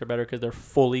contracts are better because they're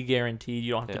fully guaranteed.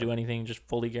 You don't have to do anything, just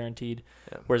fully guaranteed.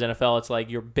 Yeah. Whereas NFL, it's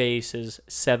like your base is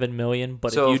 $7 million,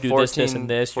 but if you do 14, this, and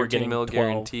this, you're getting 14 mil 12.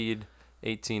 Guaranteed,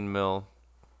 18 mil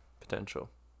potential.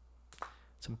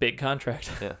 It's a big contract.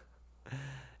 Yeah.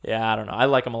 Yeah, I don't know. I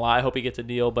like him a lot. I hope he gets a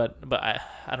deal, but I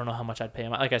don't know how much I'd pay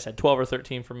him. Like I said, 12 or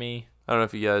 13 for me. I don't know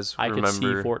if you guys remember. I could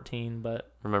see 14,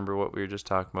 but remember what we were just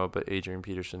talking about. But Adrian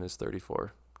Peterson is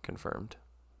 34, confirmed.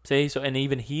 See, and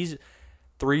even he's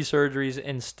 3 surgeries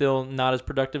and still not as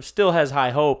productive. Still has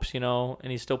high hopes, and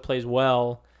he still plays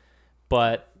well,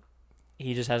 but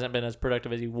he just hasn't been as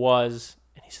productive as he was.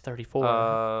 And he's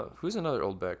 34. Who's another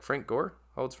old back? Frank Gore.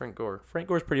 How old's Frank Gore? Frank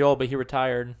Gore's pretty old, but he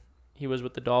retired. He was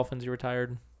with the Dolphins. He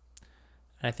retired.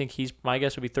 And I think my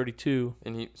guess would be 32.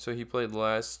 And he played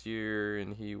last year,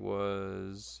 and he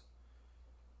was.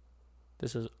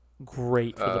 This is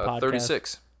great for the podcast.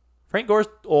 36. Frank Gore's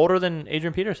older than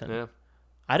Adrian Peterson. Yeah,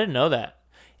 I didn't know that,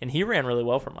 and he ran really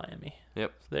well for Miami.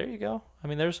 Yep. So there you go. I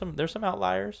mean, there's some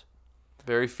outliers.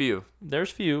 Very few. There's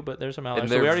few, but there's some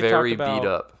outliers. And they're very beat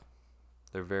up.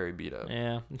 They're very beat up.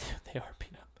 Yeah, they are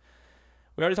beat up.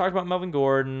 We already talked about Melvin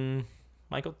Gordon.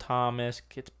 Michael Thomas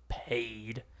gets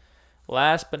paid.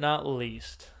 Last but not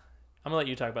least, I'm going to let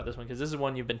you talk about this one because this is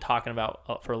one you've been talking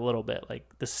about for a little bit,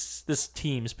 like this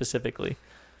team specifically.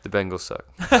 The Bengals suck.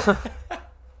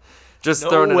 Just no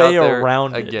throwing it way out there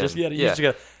around again.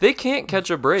 It. They can't catch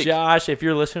a break. Josh, if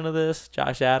you're listening to this,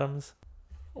 Josh Adams,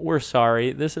 we're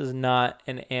sorry. This is not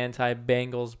an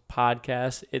anti-Bengals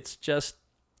podcast. It's just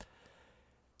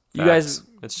you guys.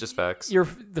 It's just facts.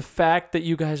 The fact that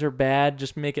you guys are bad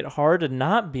just make it hard to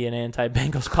not be an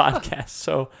anti-Bengals podcast.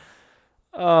 So,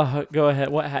 go ahead.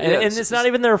 What? And it's not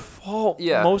even their fault.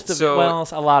 Yeah, most of it. Well,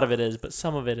 a lot of it is, but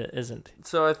some of it isn't.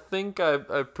 So I think I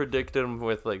predicted them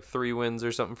with 3 wins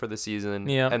or something for the season.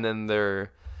 Yeah. And then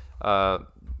their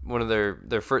one of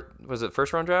their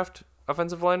first round draft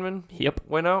offensive lineman. Yep.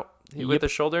 Went out with a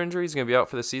shoulder injury. He's gonna be out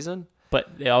for the season.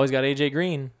 But they always got AJ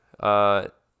Green.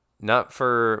 Not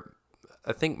for,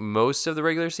 I think, most of the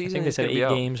regular season. I think they said 8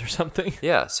 games or something.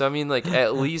 Yeah, so I mean,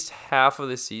 at least half of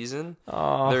the season,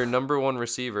 their number one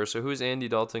receiver. So who's Andy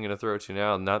Dalton going to throw to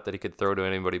now? Not that he could throw to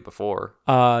anybody before.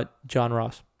 John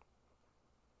Ross.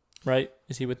 Right?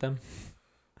 Is he with them?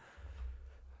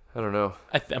 I don't know.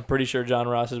 I'm pretty sure John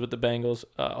Ross is with the Bengals.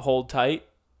 Hold tight.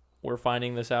 We're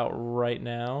finding this out right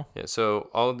now. Yeah, so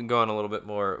I'll go on a little bit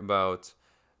more about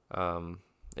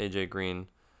AJ Green.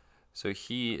 So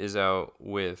he is out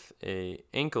with a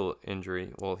ankle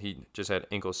injury. Well, he just had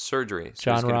ankle surgery.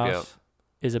 So John Ross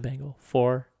is a Bengal.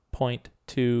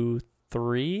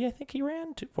 4.23, I think he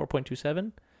ran.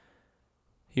 4.27.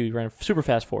 He ran super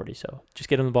fast 40, so just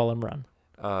get him the ball and run.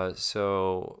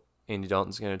 So Andy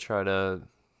Dalton's going to try to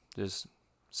just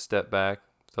step back,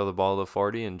 throw the ball to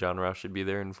 40, and John Ross should be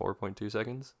there in 4.2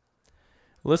 seconds.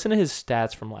 Listen to his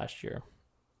stats from last year.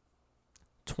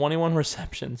 21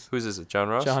 receptions. Whose is it? John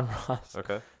Ross? John Ross.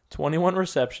 Okay. 21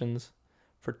 receptions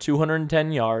for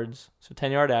 210 yards. So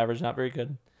 10-yard average, not very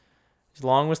good. His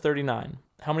long was 39.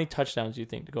 How many touchdowns do you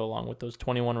think to go along with those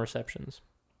 21 receptions?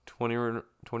 21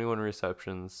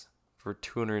 receptions for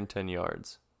 210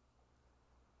 yards.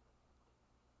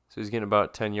 So he's getting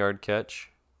about a 10-yard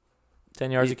catch.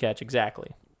 10 yards a catch,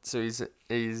 exactly. So he's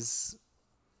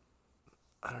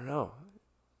I don't know.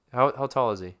 How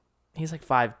tall is he? He's like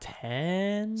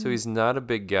 5'10". So he's not a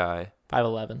big guy.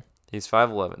 5'11". He's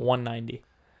 5'11". 190.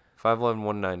 5'11",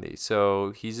 190.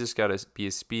 So he's just got to be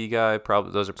a speed guy.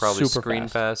 Those are probably Super screen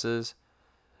fast. passes.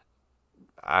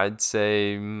 I'd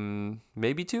say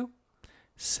maybe 2.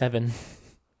 7.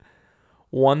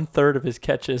 1/3 of his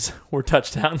catches were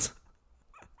touchdowns.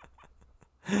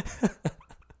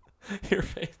 Your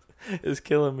face is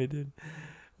killing me, dude.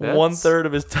 1/3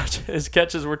 of his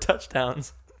catches were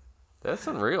touchdowns. That's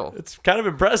unreal. It's kind of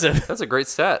impressive. That's a great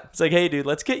stat. It's like, hey, dude,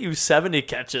 let's get you 70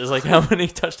 catches. Like, how many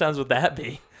touchdowns would that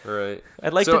be? Right.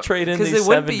 I'd like to trade in these 70. Because they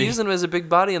wouldn't be using him as a big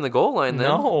body in the goal line then.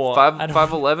 No.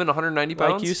 5'11", 190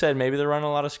 pounds? Like you said, maybe they're running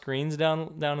a lot of screens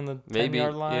down in the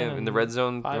 10-yard line. Yeah, in the red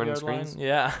zone, running screens. Line.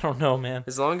 Yeah, I don't know, man.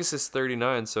 His longest is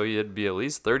 39, so he'd be at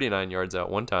least 39 yards out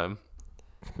one time.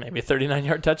 Maybe a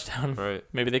 39-yard touchdown. Right.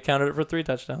 Maybe they counted it for 3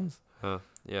 touchdowns.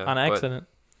 Yeah. On accident.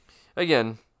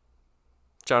 Again,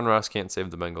 John Ross can't save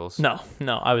the Bengals.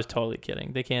 No, I was totally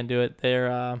kidding. They can't do it.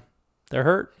 They're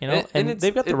hurt, you know. And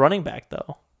they've got the running back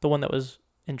though, the one that was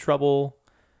in trouble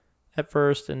at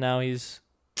first, and now he's.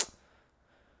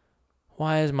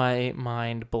 Why is my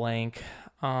mind blank?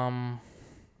 Joe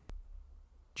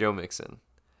Mixon.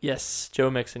 Yes,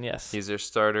 Joe Mixon. Yes. He's their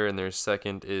starter, and their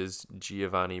second is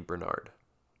Giovanni Bernard.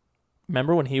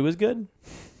 Remember when he was good?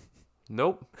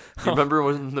 Nope. You remember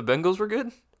when the Bengals were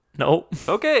good? Nope.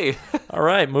 Okay. All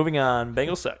right, moving on.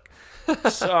 Bengals suck.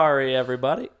 Sorry,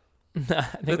 everybody. I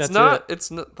think It's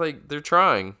not like they're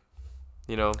trying.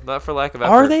 You know, not for lack of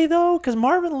effort. Are they though? Because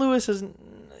Marvin Lewis is.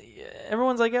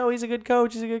 Everyone's like, oh, he's a good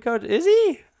coach. He's a good coach. Is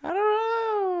he? I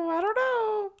don't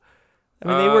know. I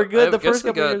mean, they were good the first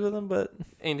couple years with him, but.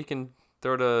 And he can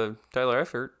throw to Tyler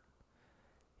Eifert.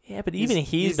 Yeah, but even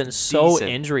he's been so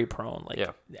decent. Injury prone. Like,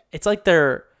 it's like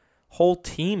their whole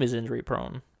team is injury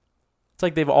prone. It's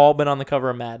like they've all been on the cover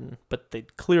of Madden, but they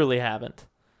clearly haven't.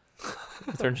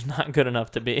 They're just not good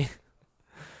enough to be.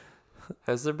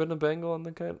 Has there been a Bengal on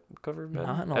the cover of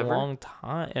Madden? Not in a long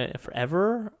time.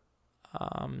 Forever?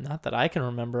 Not that I can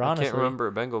remember, honestly. I can't remember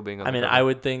a Bengal being on the cover. I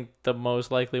would think the most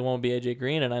likely won't be AJ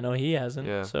Green, and I know he hasn't.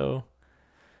 Yeah. So,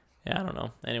 I don't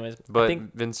know. Anyways. But I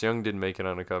think Vince Young didn't make it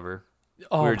on a cover.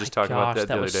 Oh, we were just talking about that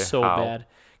the other day. That was so bad.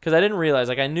 Because I didn't realize.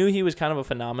 Like, I knew he was kind of a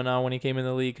phenomenon when he came in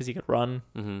the league because he could run.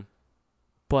 Mm-hmm.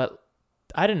 But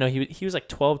I didn't know he was like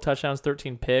 12 touchdowns,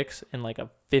 13 picks, and like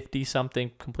a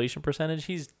 50-something completion percentage.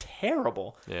 He's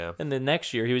terrible. Yeah. And the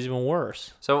next year, he was even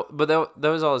worse. So, but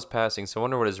that was all his passing. So I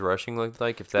wonder what his rushing looked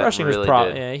like. If that rushing really was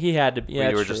did. Yeah, he had to.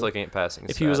 Yeah, you were just looking at passing.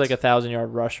 If he was like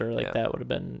 1,000-yard rusher, like that would have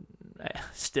been.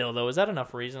 Still though, is that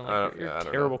enough reason? Like you're a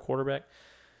terrible quarterback.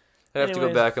 I'd have to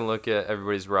go back and look at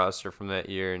everybody's roster from that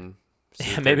year and.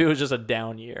 Maybe it was just a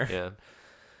down year. Yeah.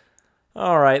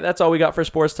 All right, that's all we got for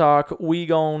sports talk. We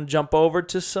gon' jump over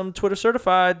to some Twitter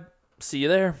certified. See you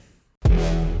there.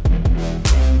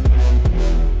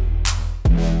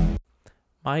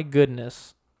 My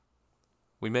goodness.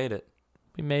 We made it.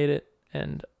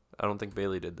 And I don't think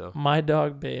Bailey did, though. My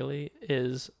dog, Bailey,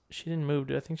 she didn't move,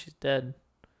 dude. I think she's dead.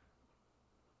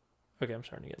 Okay, I'm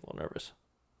starting to get a little nervous.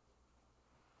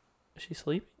 Is she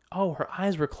sleeping? Oh, her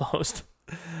eyes were closed.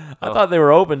 I thought they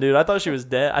were open, dude. I thought she was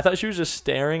dead. I thought she was just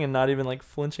staring and not even, like,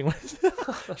 flinching.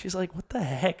 She's like, what the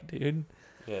heck, dude?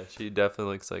 Yeah, she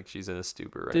definitely looks like she's in a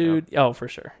stupor right now. Dude, oh, for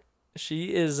sure.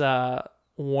 She is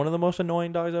one of the most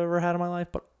annoying dogs I've ever had in my life,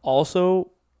 but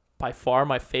also by far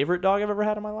my favorite dog I've ever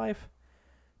had in my life.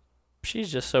 She's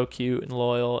just so cute and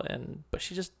loyal, but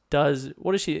she just does,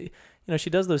 what is she, she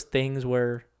does those things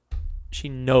where she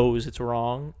knows it's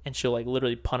wrong and she'll, like,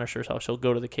 literally punish herself. She'll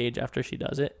go to the cage after she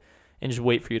does it and just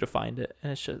wait for you to find it.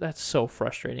 And it's just, that's so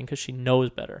frustrating because she knows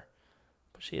better.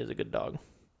 But she is a good dog.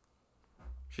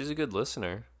 She's a good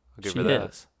listener. I'll give her that.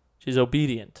 Is. She's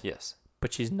obedient. Yes.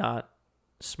 But she's not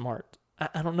smart.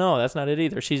 I don't know. That's not it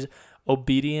either. She's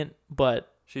obedient,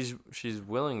 but... She's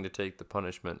willing to take the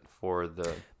punishment for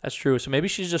the... That's true. So maybe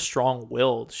she's just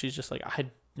strong-willed. She's just like, I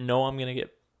know I'm going to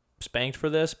get spanked for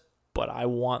this, but I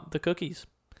want the cookies.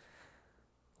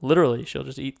 Literally, she'll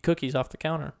just eat cookies off the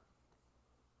counter.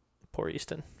 Poor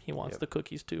Easton. He wants the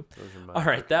cookies too. All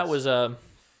right, cookies. That was a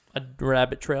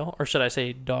rabbit trail, or should I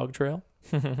say dog trail?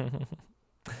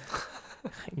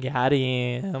 Got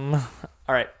him. All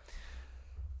right.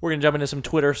 We're going to jump into some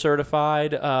Twitter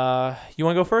certified. You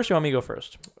want to go first or you want me to go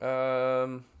first?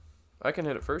 I can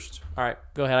hit it first. All right,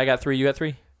 go ahead. I got 3. You got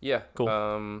 3? Yeah. Cool.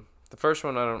 The first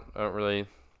one I don't really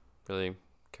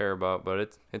care about,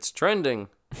 but it's trending.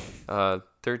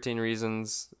 13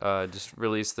 Reasons just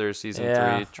released their season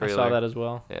 3 trailer. I saw that as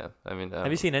well. Yeah, I mean, have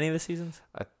you seen any of the seasons?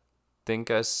 I think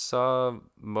I saw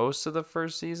most of the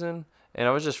first season, and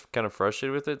I was just kind of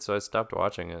frustrated with it, so I stopped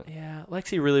watching it. Yeah,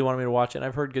 Lexi really wanted me to watch it, and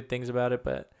I've heard good things about it,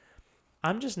 but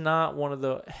I'm just not one of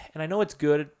the. And I know it's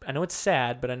good. I know it's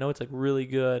sad, but I know it's like really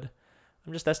good.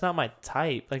 That's not my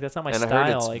type. Like that's not my style. And I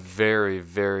heard it's like very,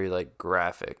 very like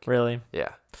graphic. Really?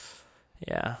 Yeah.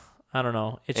 Yeah. I don't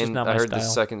know. It's just not my style. I heard the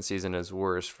second season is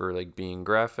worse for like being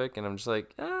graphic, and I'm just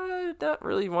like, not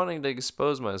really wanting to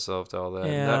expose myself to all that.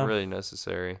 Yeah. Not really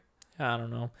necessary. I don't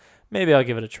know. Maybe I'll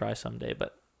give it a try someday,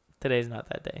 but today's not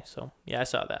that day. So yeah, I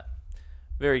saw that.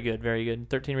 Very good, very good.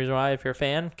 13 Reasons Why. If you're a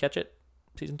fan, catch it.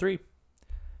 Season 3.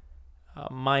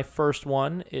 My first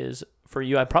one is for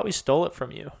you. I probably stole it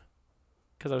from you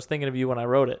because I was thinking of you when I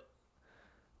wrote it.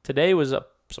 Today was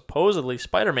supposedly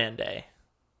Spider-Man Day.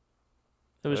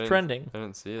 It was trending. I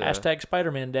didn't see that. Hashtag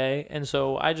Spider-Man Day. And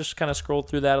so I just kind of scrolled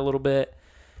through that a little bit.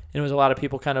 And it was a lot of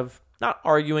people kind of not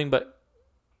arguing, but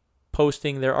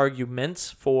posting their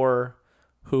arguments for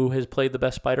who has played the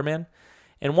best Spider-Man.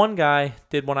 And one guy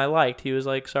did one I liked. He was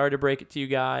like, sorry to break it to you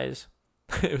guys.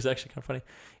 It was actually kind of funny.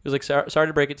 He was like, sorry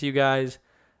to break it to you guys,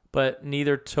 but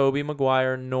neither Tobey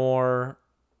Maguire nor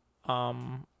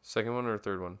second one or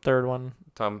third one? Third one.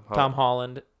 Tom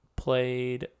Holland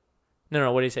played.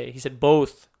 No. What did he say? He said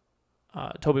both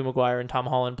Tobey Maguire and Tom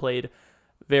Holland played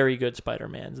very good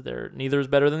Spider-Mans. Neither is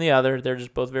better than the other. They're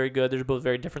just both very good. They're both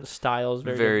very different styles.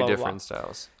 Very different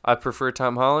styles. I prefer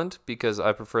Tom Holland because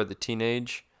I prefer the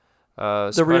teenage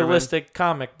the Spider-Man. realistic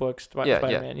comic book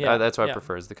Spider-Man. Yeah. That's what I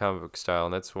prefer is the comic book style,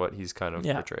 and that's what he's kind of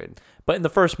portrayed. But in the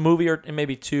first movie, or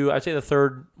maybe 2, I'd say the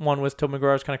third one with Tobey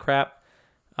Maguire is kind of crap.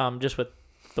 Just with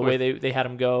the way they had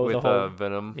him go. With the whole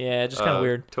Venom. Yeah, just kind of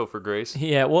weird. Topher Grace.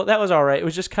 Yeah, well, that was all right. It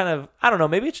was just kind of, I don't know,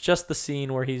 maybe it's just the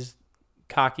scene where he's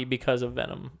cocky because of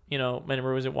Venom. You know,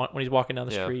 remember when he's walking down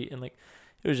the street and like,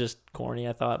 it was just corny,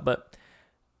 I thought. But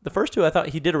the first 2, I thought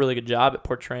he did a really good job at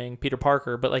portraying Peter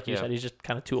Parker, but like you said, he's just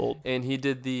kind of too old. And he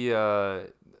did the,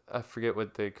 I forget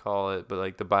what they call it, but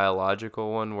like the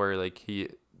biological one where like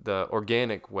the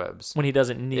organic webs. When he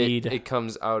doesn't need. It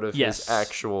comes out of his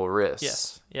actual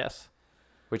wrists. Yes.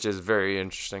 Which is a very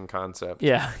interesting concept.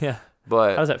 Yeah.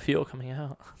 But how does that feel coming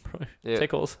out? Probably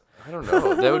tickles. I don't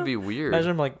know. That would be weird.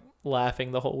 Imagine him like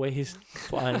laughing the whole way he's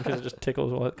flying because it just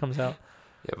tickles while it comes out.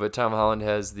 Yeah, but Tom Holland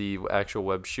has the actual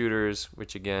web shooters,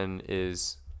 which again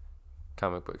is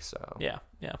comic book style. Yeah.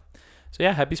 So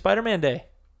yeah, happy Spider-Man Day.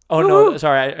 Oh no,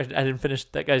 sorry, I didn't finish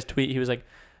that guy's tweet. He was like,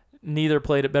 neither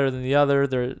played it better than the other.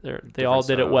 They all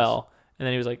did it well. And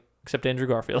then he was like, except Andrew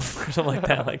Garfield or something like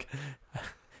that. Like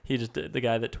he just did, the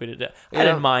guy that tweeted it. I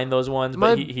didn't mind those ones,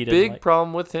 but he didn't. My big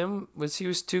problem with him was he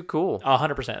was too cool.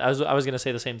 100%. I was gonna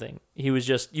say the same thing. He was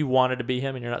just, you wanted to be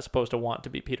him, and you're not supposed to want to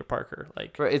be Peter Parker.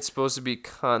 Like right, it's supposed to be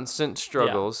constant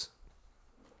struggles.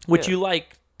 Which you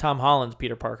like Tom Holland's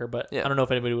Peter Parker, but I don't know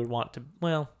if anybody would want to.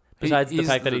 Well, besides the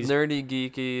fact that he's nerdy,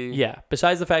 geeky. Yeah.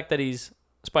 Besides the fact that he's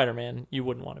Spider-Man, you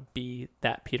wouldn't want to be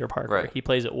that Peter Parker. Right. He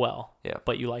plays it well. Yeah.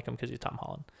 But you like him because he's Tom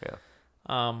Holland. Yeah.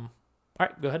 All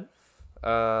right, go ahead.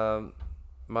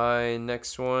 My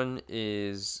next one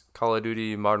is Call of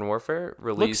Duty Modern Warfare.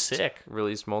 Looks sick.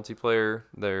 Released multiplayer.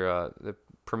 The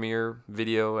premiere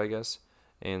video, I guess.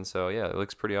 And so it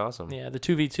looks pretty awesome. Yeah, the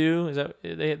 2v2 is that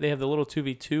they have the little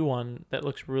 2v2 one that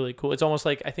looks really cool. It's almost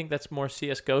like, I think that's more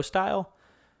CS:GO style,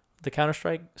 the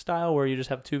Counter-Strike style, where you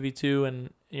just have 2v2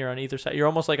 and you're on either side. You're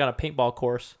almost like on a paintball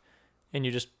course, and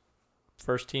you just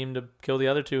first team to kill the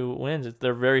other 2 wins.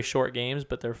 They're very short games,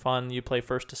 but they're fun. You play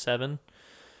 1st to 7.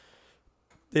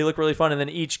 They look really fun, and then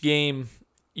each game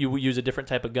you use a different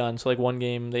type of gun. So like one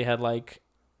game they had like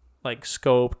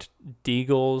scoped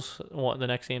deagles. The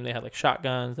next game they had like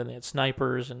shotguns. Then they had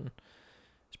snipers, and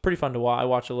it's pretty fun to watch. I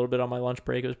watched a little bit on my lunch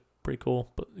break. It was pretty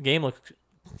cool. But the game looks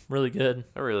really good.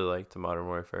 I really liked the Modern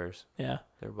Warfares. Yeah.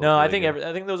 No, I think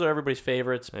I think those are everybody's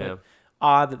favorites. But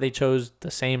odd that they chose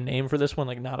the same name for this one.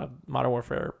 Like not a Modern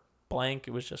Warfare blank.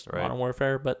 It was just Modern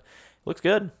Warfare. But it looks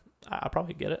good. I'll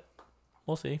probably get it.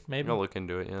 We'll see. Maybe. I'll look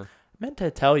into it. Yeah. I meant to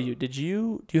tell you. Do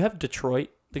you have Detroit?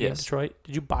 The game Detroit.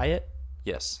 Did you buy it?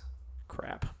 Yes.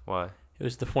 Crap. Why? It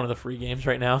was one of the free games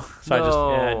right now, so I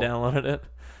downloaded it.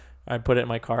 I put it in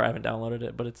my car. I haven't downloaded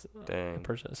it, but it's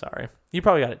sorry. You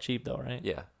probably got it cheap though, right?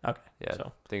 Yeah. Okay. Yeah.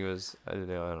 So I think it was I don't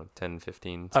know 10,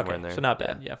 15 somewhere in there. So not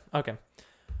bad. Yeah. Okay.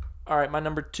 All right, my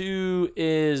number 2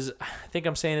 is, I think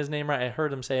I'm saying his name right. I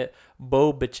heard him say it.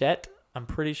 Bo Bichette. I'm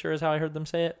pretty sure is how I heard them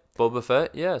say it. Boba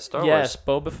Fett? Yeah, Star Yes,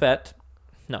 Wars. Boba Fett.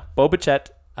 No, Bo Bichette.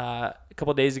 A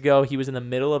couple days ago, he was in the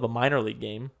middle of a minor league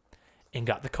game and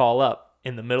got the call up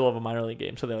in the middle of a minor league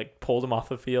game. So they like pulled him off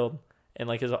the field, and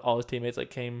like all his teammates like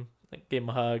came, like gave him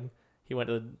a hug. He went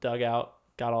to the dugout,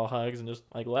 got all hugs, and just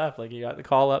like left. Like he got the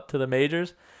call up to the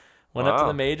majors, went up to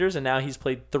the majors, and now he's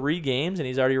played 3 games and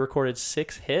he's already recorded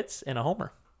 6 hits and a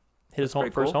homer. Hit his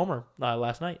first homer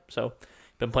last night. So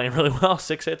been playing really well.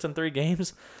 6 hits in 3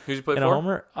 games. Who'd you play and for? A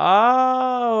homer.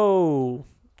 Oh,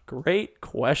 great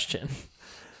question.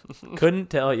 Couldn't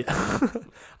tell you.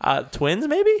 Twins,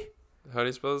 maybe? How do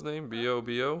you spell his name?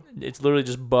 B-O-B-O? It's literally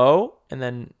just Bo, and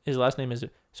then his last name is,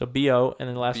 so B-O, and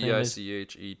then the last name is...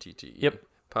 B-I-C-H-E-T-T. Yep.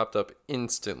 Popped up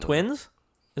instantly. Twins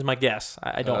is my guess.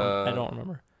 I don't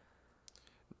remember.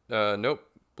 Nope.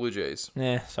 Blue Jays.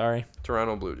 Sorry.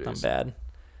 Toronto Blue Jays. I'm bad.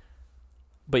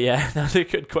 But yeah, that was a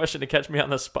good question to catch me on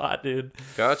the spot, dude.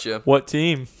 Gotcha. What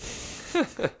team?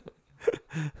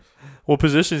 What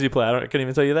position does he play? I couldn't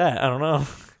even tell you that. I don't know.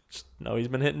 Just know he's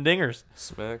been hitting dingers.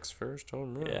 Smacks first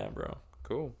home run. Yeah, bro.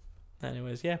 Cool.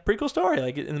 Anyways, yeah, pretty cool story.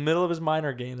 Like in the middle of his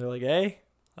minor game, they're like, "Hey,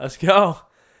 let's go.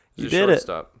 You He's did it."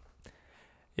 Stop.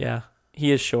 Yeah,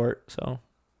 he is short, so.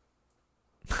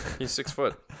 He's 6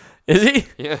 foot. Is he?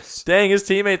 Yes. Dang, his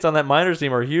teammates on that minors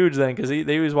team are huge then, because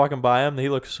they was walking by him. He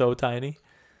looks so tiny.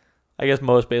 I guess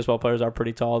most baseball players are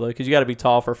pretty tall, though, because you got to be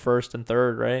tall for first and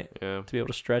third, right? Yeah. To be able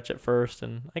to stretch at first.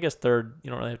 And I guess third,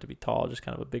 you don't really have to be tall, just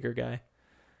kind of a bigger guy.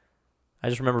 I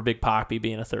just remember Big Poppy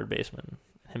being a third baseman,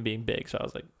 him being big. So I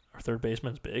was like, our third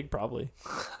baseman's big? Probably.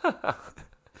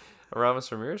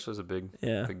 Aramis Ramirez was a big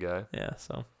guy. Yeah,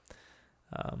 so.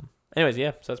 Anyways,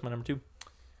 yeah, so that's my number 2.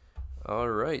 All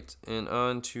right. And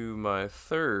on to my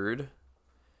third.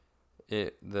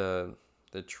 The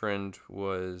trend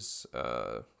was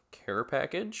Care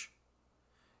Package,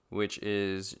 which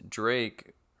is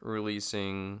Drake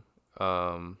releasing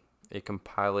a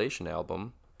compilation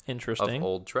album Interesting. of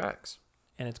old tracks.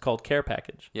 And it's called Care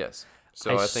Package. Yes.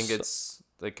 So I think it's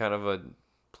like kind of a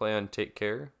play on Take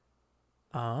Care.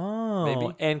 Oh.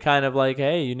 Maybe. And kind of like,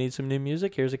 hey, you need some new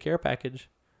music? Here's a Care Package.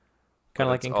 Kind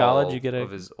of like in college, you get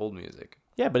of his old music.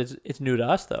 Yeah, but it's new to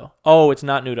us, though. Oh, it's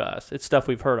not new to us. It's stuff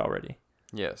we've heard already.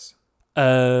 Yes.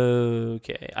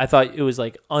 Okay. I thought it was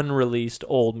like unreleased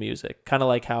old music. Kind of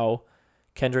like how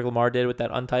Kendrick Lamar did with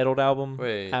that Untitled album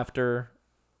after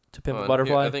To Pimp a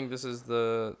Butterfly. Yeah, I think this is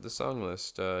the song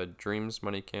list. Dreams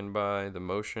Money Can Buy, The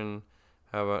Motion,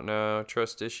 How About Now,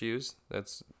 Trust Issues.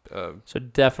 That's so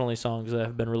definitely songs that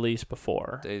have been released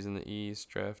before. Days in the East,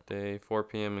 Draft Day, 4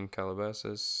 p.m. in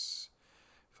Calabasas,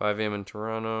 5 a.m. in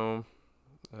Toronto,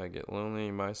 I Get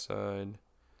Lonely, My Side,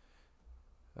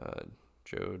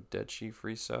 Joe Dechi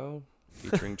Freestyle,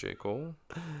 featuring J. Cole,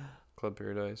 Club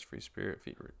Paradise, Free Spirit,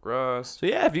 feat. Rick Ross. So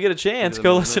yeah, if you get a chance,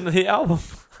 go listen to the album.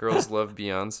 Girls Love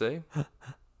Beyonce.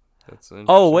 That's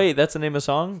wait, that's the name of the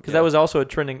song? Because that was also a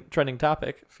trending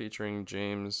topic. Featuring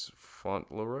James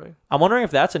Fauntleroy. I'm wondering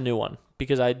if that's a new one,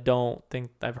 because I don't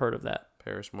think I've heard of that.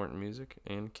 Paris Morton Music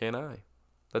and Can I.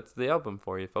 That's the album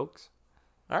for you, folks.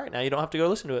 All right, now you don't have to go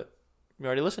listen to it. You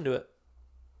already listened to it.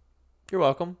 You're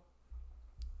welcome.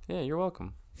 Yeah, you're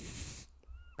welcome.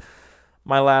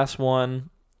 My last one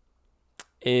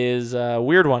is a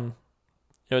weird one.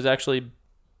 It was actually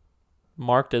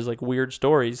marked as like weird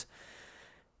stories.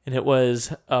 And it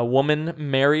was a woman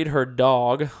married her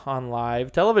dog on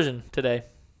live television today.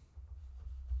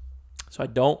 So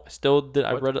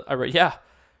I read, yeah.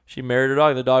 She married her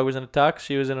dog. The dog was in a tux.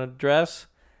 She was in a dress.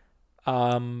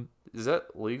 Is that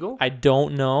legal? I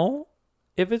don't know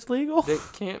if it's legal. It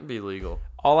can't be legal.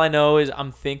 All I know is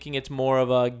I'm thinking it's more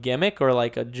of a gimmick or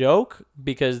like a joke,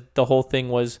 because the whole thing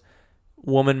was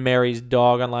woman marries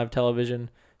dog on live television,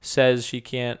 says she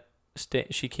can't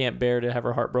bear to have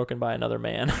her heart broken by another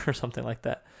man or something like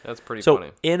that. That's pretty funny.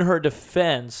 So in her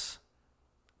defense,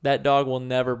 that dog will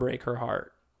never break her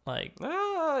heart. Like,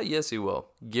 yes, he will.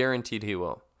 Guaranteed he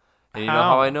will. And you know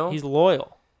how I know? He's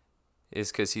loyal.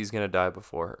 Is because he's going to die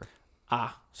before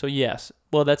her. So yes.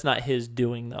 Well, that's not his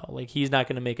doing, though. Like, he's not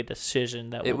going to make a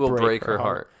decision that will break her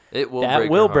heart. It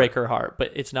will break her heart,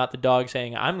 but it's not the dog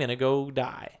saying, I'm going to go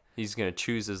die. He's going to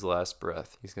choose his last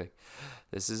breath. He's going to,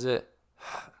 this is it.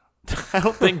 I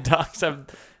don't think dogs have,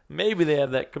 maybe they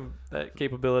have that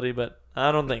capability, but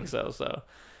I don't think so. So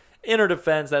in her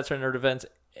defense, that's in her defense.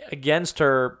 Against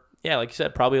her, yeah, like you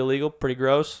said, probably illegal, pretty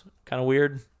gross, kind of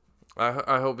weird.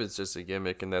 I hope it's just a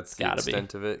gimmick, and that's the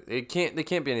extent of it. It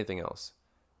can't be anything else.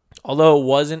 Although it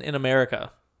wasn't in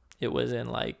America, it was in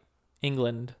like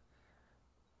England,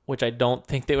 which I don't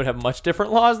think they would have much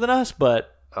different laws than us,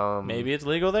 but maybe it's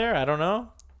legal there. I don't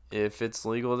know. If it's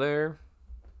legal there,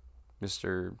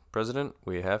 Mr. President,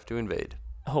 we have to invade.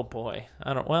 Oh boy,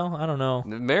 I don't know.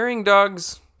 Marrying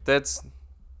dogs, that's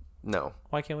no.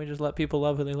 Why can't we just let people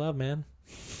love who they love, man?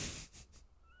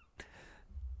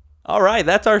 All right,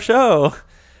 that's our show.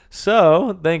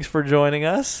 So, thanks for joining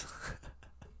us.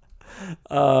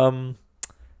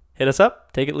 Hit us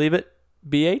up, take it, leave it,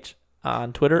 BH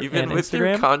on Twitter Even and with Instagram.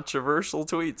 your controversial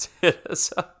tweets, hit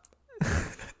us up.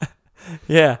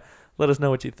 Yeah, let us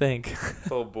know what you think.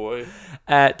 Oh boy.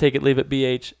 At Take It Leave It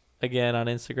BH again on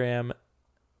Instagram.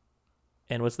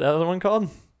 And what's the other one called?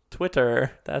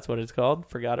 Twitter. That's what it's called.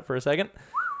 Forgot it for a second.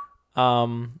 Yeah,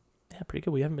 pretty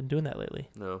good. We haven't been doing that lately.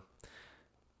 No.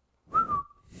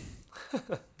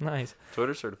 Nice.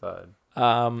 Twitter certified.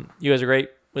 You guys are great.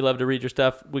 We love to read your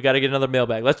stuff. We got to get another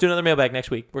mailbag. Let's do another mailbag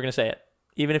next week. We're going to say it.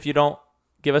 Even if you don't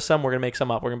give us some, we're going to make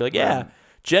some up. We're going to be like, yeah,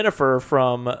 Jennifer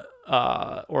from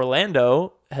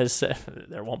Orlando has said,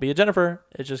 there won't be a Jennifer.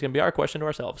 It's just going to be our question to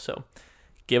ourselves. So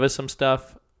give us some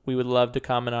stuff. We would love to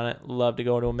comment on it. Love to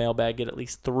go into a mailbag. Get at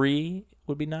least 3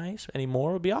 would be nice. Any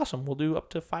more would be awesome. We'll do up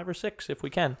to 5 or 6 if we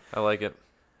can. I like it.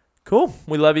 Cool.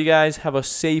 We love you guys. Have a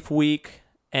safe week.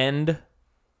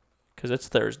 Because it's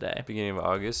Thursday. Beginning of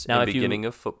August. Now, and beginning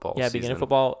of football season. Beginning of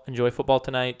football. Enjoy football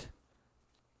tonight.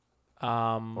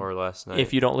 Or last night.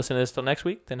 If you don't listen to this till next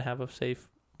week, then have a safe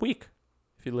week.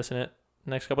 If you listen to it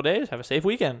next couple of days, have a safe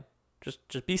weekend.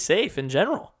 Just be safe in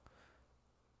general.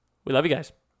 We love you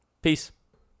guys. Peace.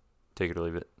 Take it or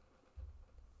leave it.